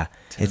 Mara.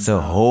 It's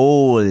a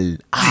whole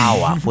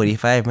hour,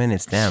 45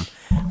 minutes, damn.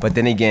 But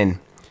then again,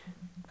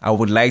 I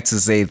would like to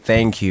say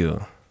thank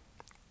you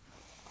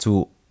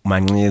to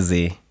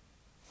Mangleze,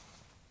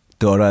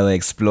 Dora the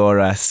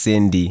Explorer,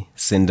 Cindy,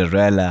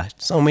 Cinderella.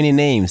 So many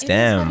names, It is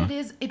damn. what it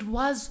is. It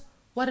was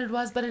what it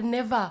was, but it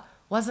never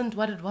wasn't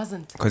what it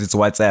wasn't. Because it's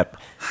WhatsApp.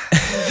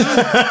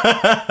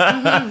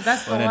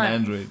 That's the On an one.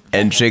 Android.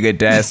 And Trigger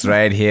Das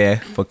right here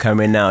for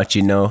coming out,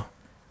 you know.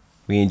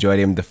 We enjoyed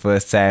him the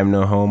first time,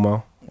 no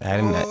homo.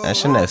 I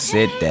shouldn't have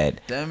said that.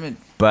 Damn it.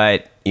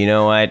 But you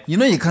know what? You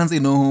know you can't say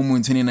no homo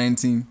in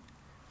 2019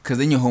 because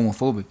then you're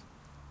homophobic.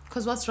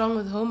 Because what's wrong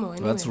with homo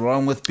anyway? What's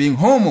wrong with being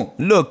homo?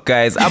 Look,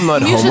 guys, I'm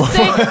not You homo. should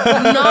say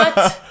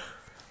not.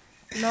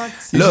 You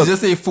Look. should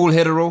just say full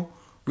hetero.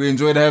 We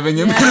enjoyed having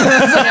him.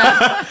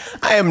 Yeah.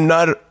 I am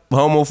not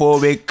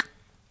homophobic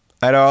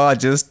at all. I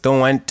just don't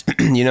want,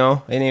 you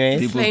know, anyways.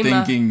 People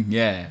Disclaimer. thinking,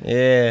 yeah.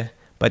 Yeah.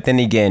 But then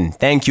again,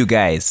 thank you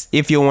guys.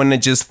 If you want to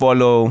just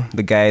follow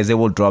the guys, they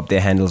will drop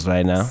their handles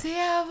right now.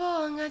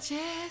 Siyabonga,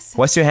 Jesse.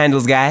 What's your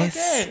handles, guys?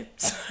 Okay.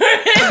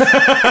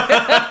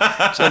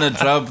 Trying to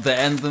drop the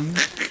anthem.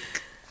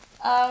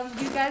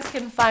 You guys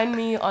can find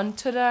me on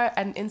Twitter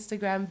and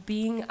Instagram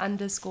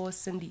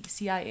being_Cindy,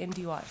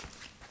 CINDY.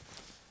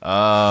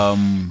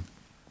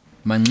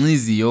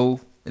 Manlizi, yo.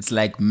 It's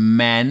like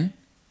man,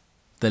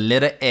 the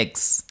letter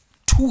X,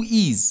 2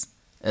 E's,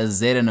 a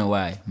Z and a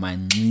Y.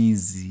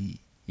 Manlizi.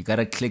 You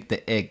gotta click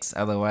the X,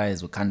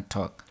 otherwise we can't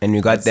talk. And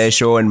we got that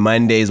show on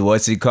Mondays.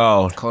 What's it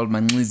called? Called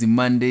Manlizi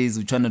Mondays.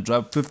 We're trying to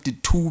drop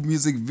 52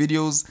 music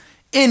videos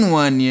in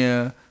 1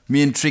 year.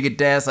 Me and Trigger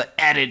Das are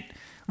at it.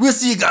 We'll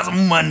see you guys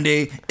on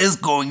Monday. It's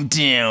going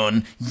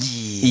down.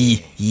 Yeah.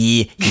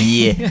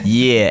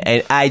 Yeah.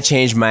 And I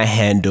changed my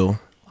handle.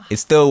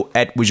 It's still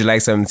at Would You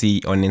Like Some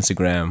Tea on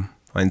Instagram.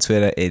 On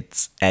Twitter,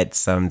 it's at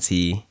some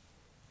tea,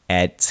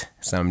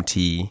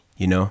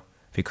 you know,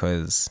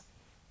 because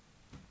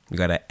we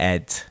gotta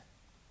add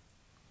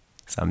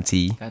some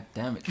tea. God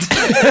damn it.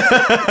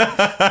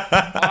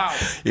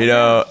 You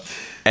know,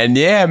 and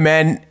yeah,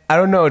 man, I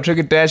don't know,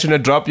 Trigger Dash, wanna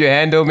drop your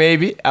handle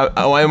maybe?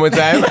 One more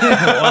time.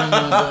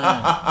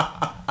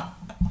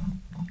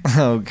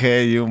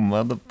 Okay, you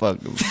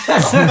motherfuckers.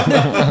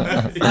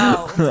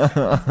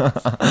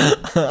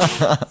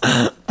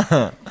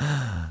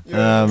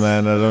 Ah,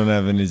 man, I don't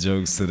have any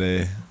jokes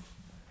today.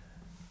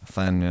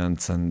 Find me on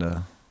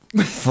Tinder.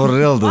 For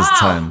real this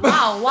time.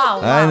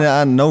 Wow.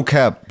 I no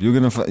cap.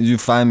 You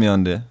find me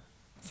on there.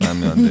 Find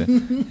me on there.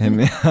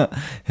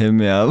 Hit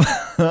me up.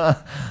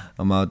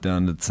 I'm out there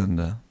on the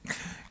Tinder.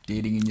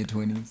 Dating in your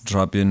 20s.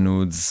 Drop your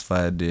nudes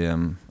via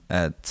DM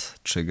at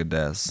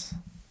Triggerdas.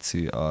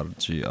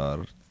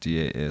 TRGRDAS.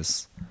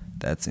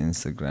 That's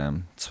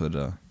Instagram,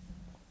 Twitter.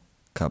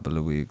 Couple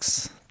of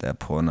weeks. That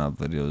Pornhub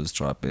videos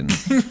dropping.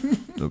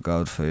 Look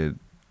out for it.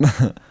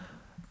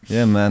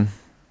 Yeah, man.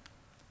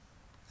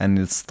 And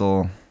it's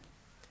still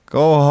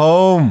go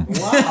home.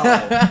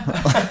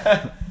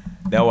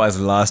 That was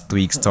last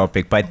week's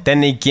topic. But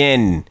then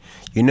again,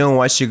 you know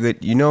what you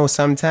could, you know,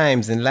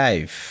 sometimes in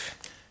life,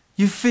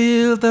 You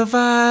feel the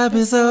vibe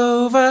is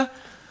over.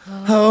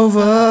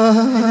 Never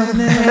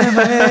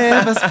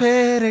ever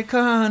spit, it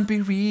can't be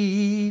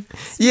reaped.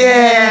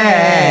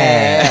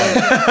 yeah.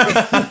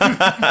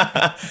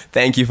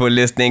 Thank you for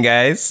listening,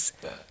 guys.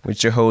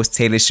 With your host,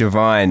 Taylor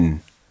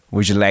Siobhan.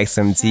 Would you like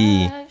some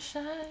tea?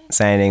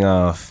 Signing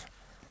off.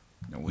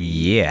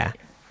 Yeah.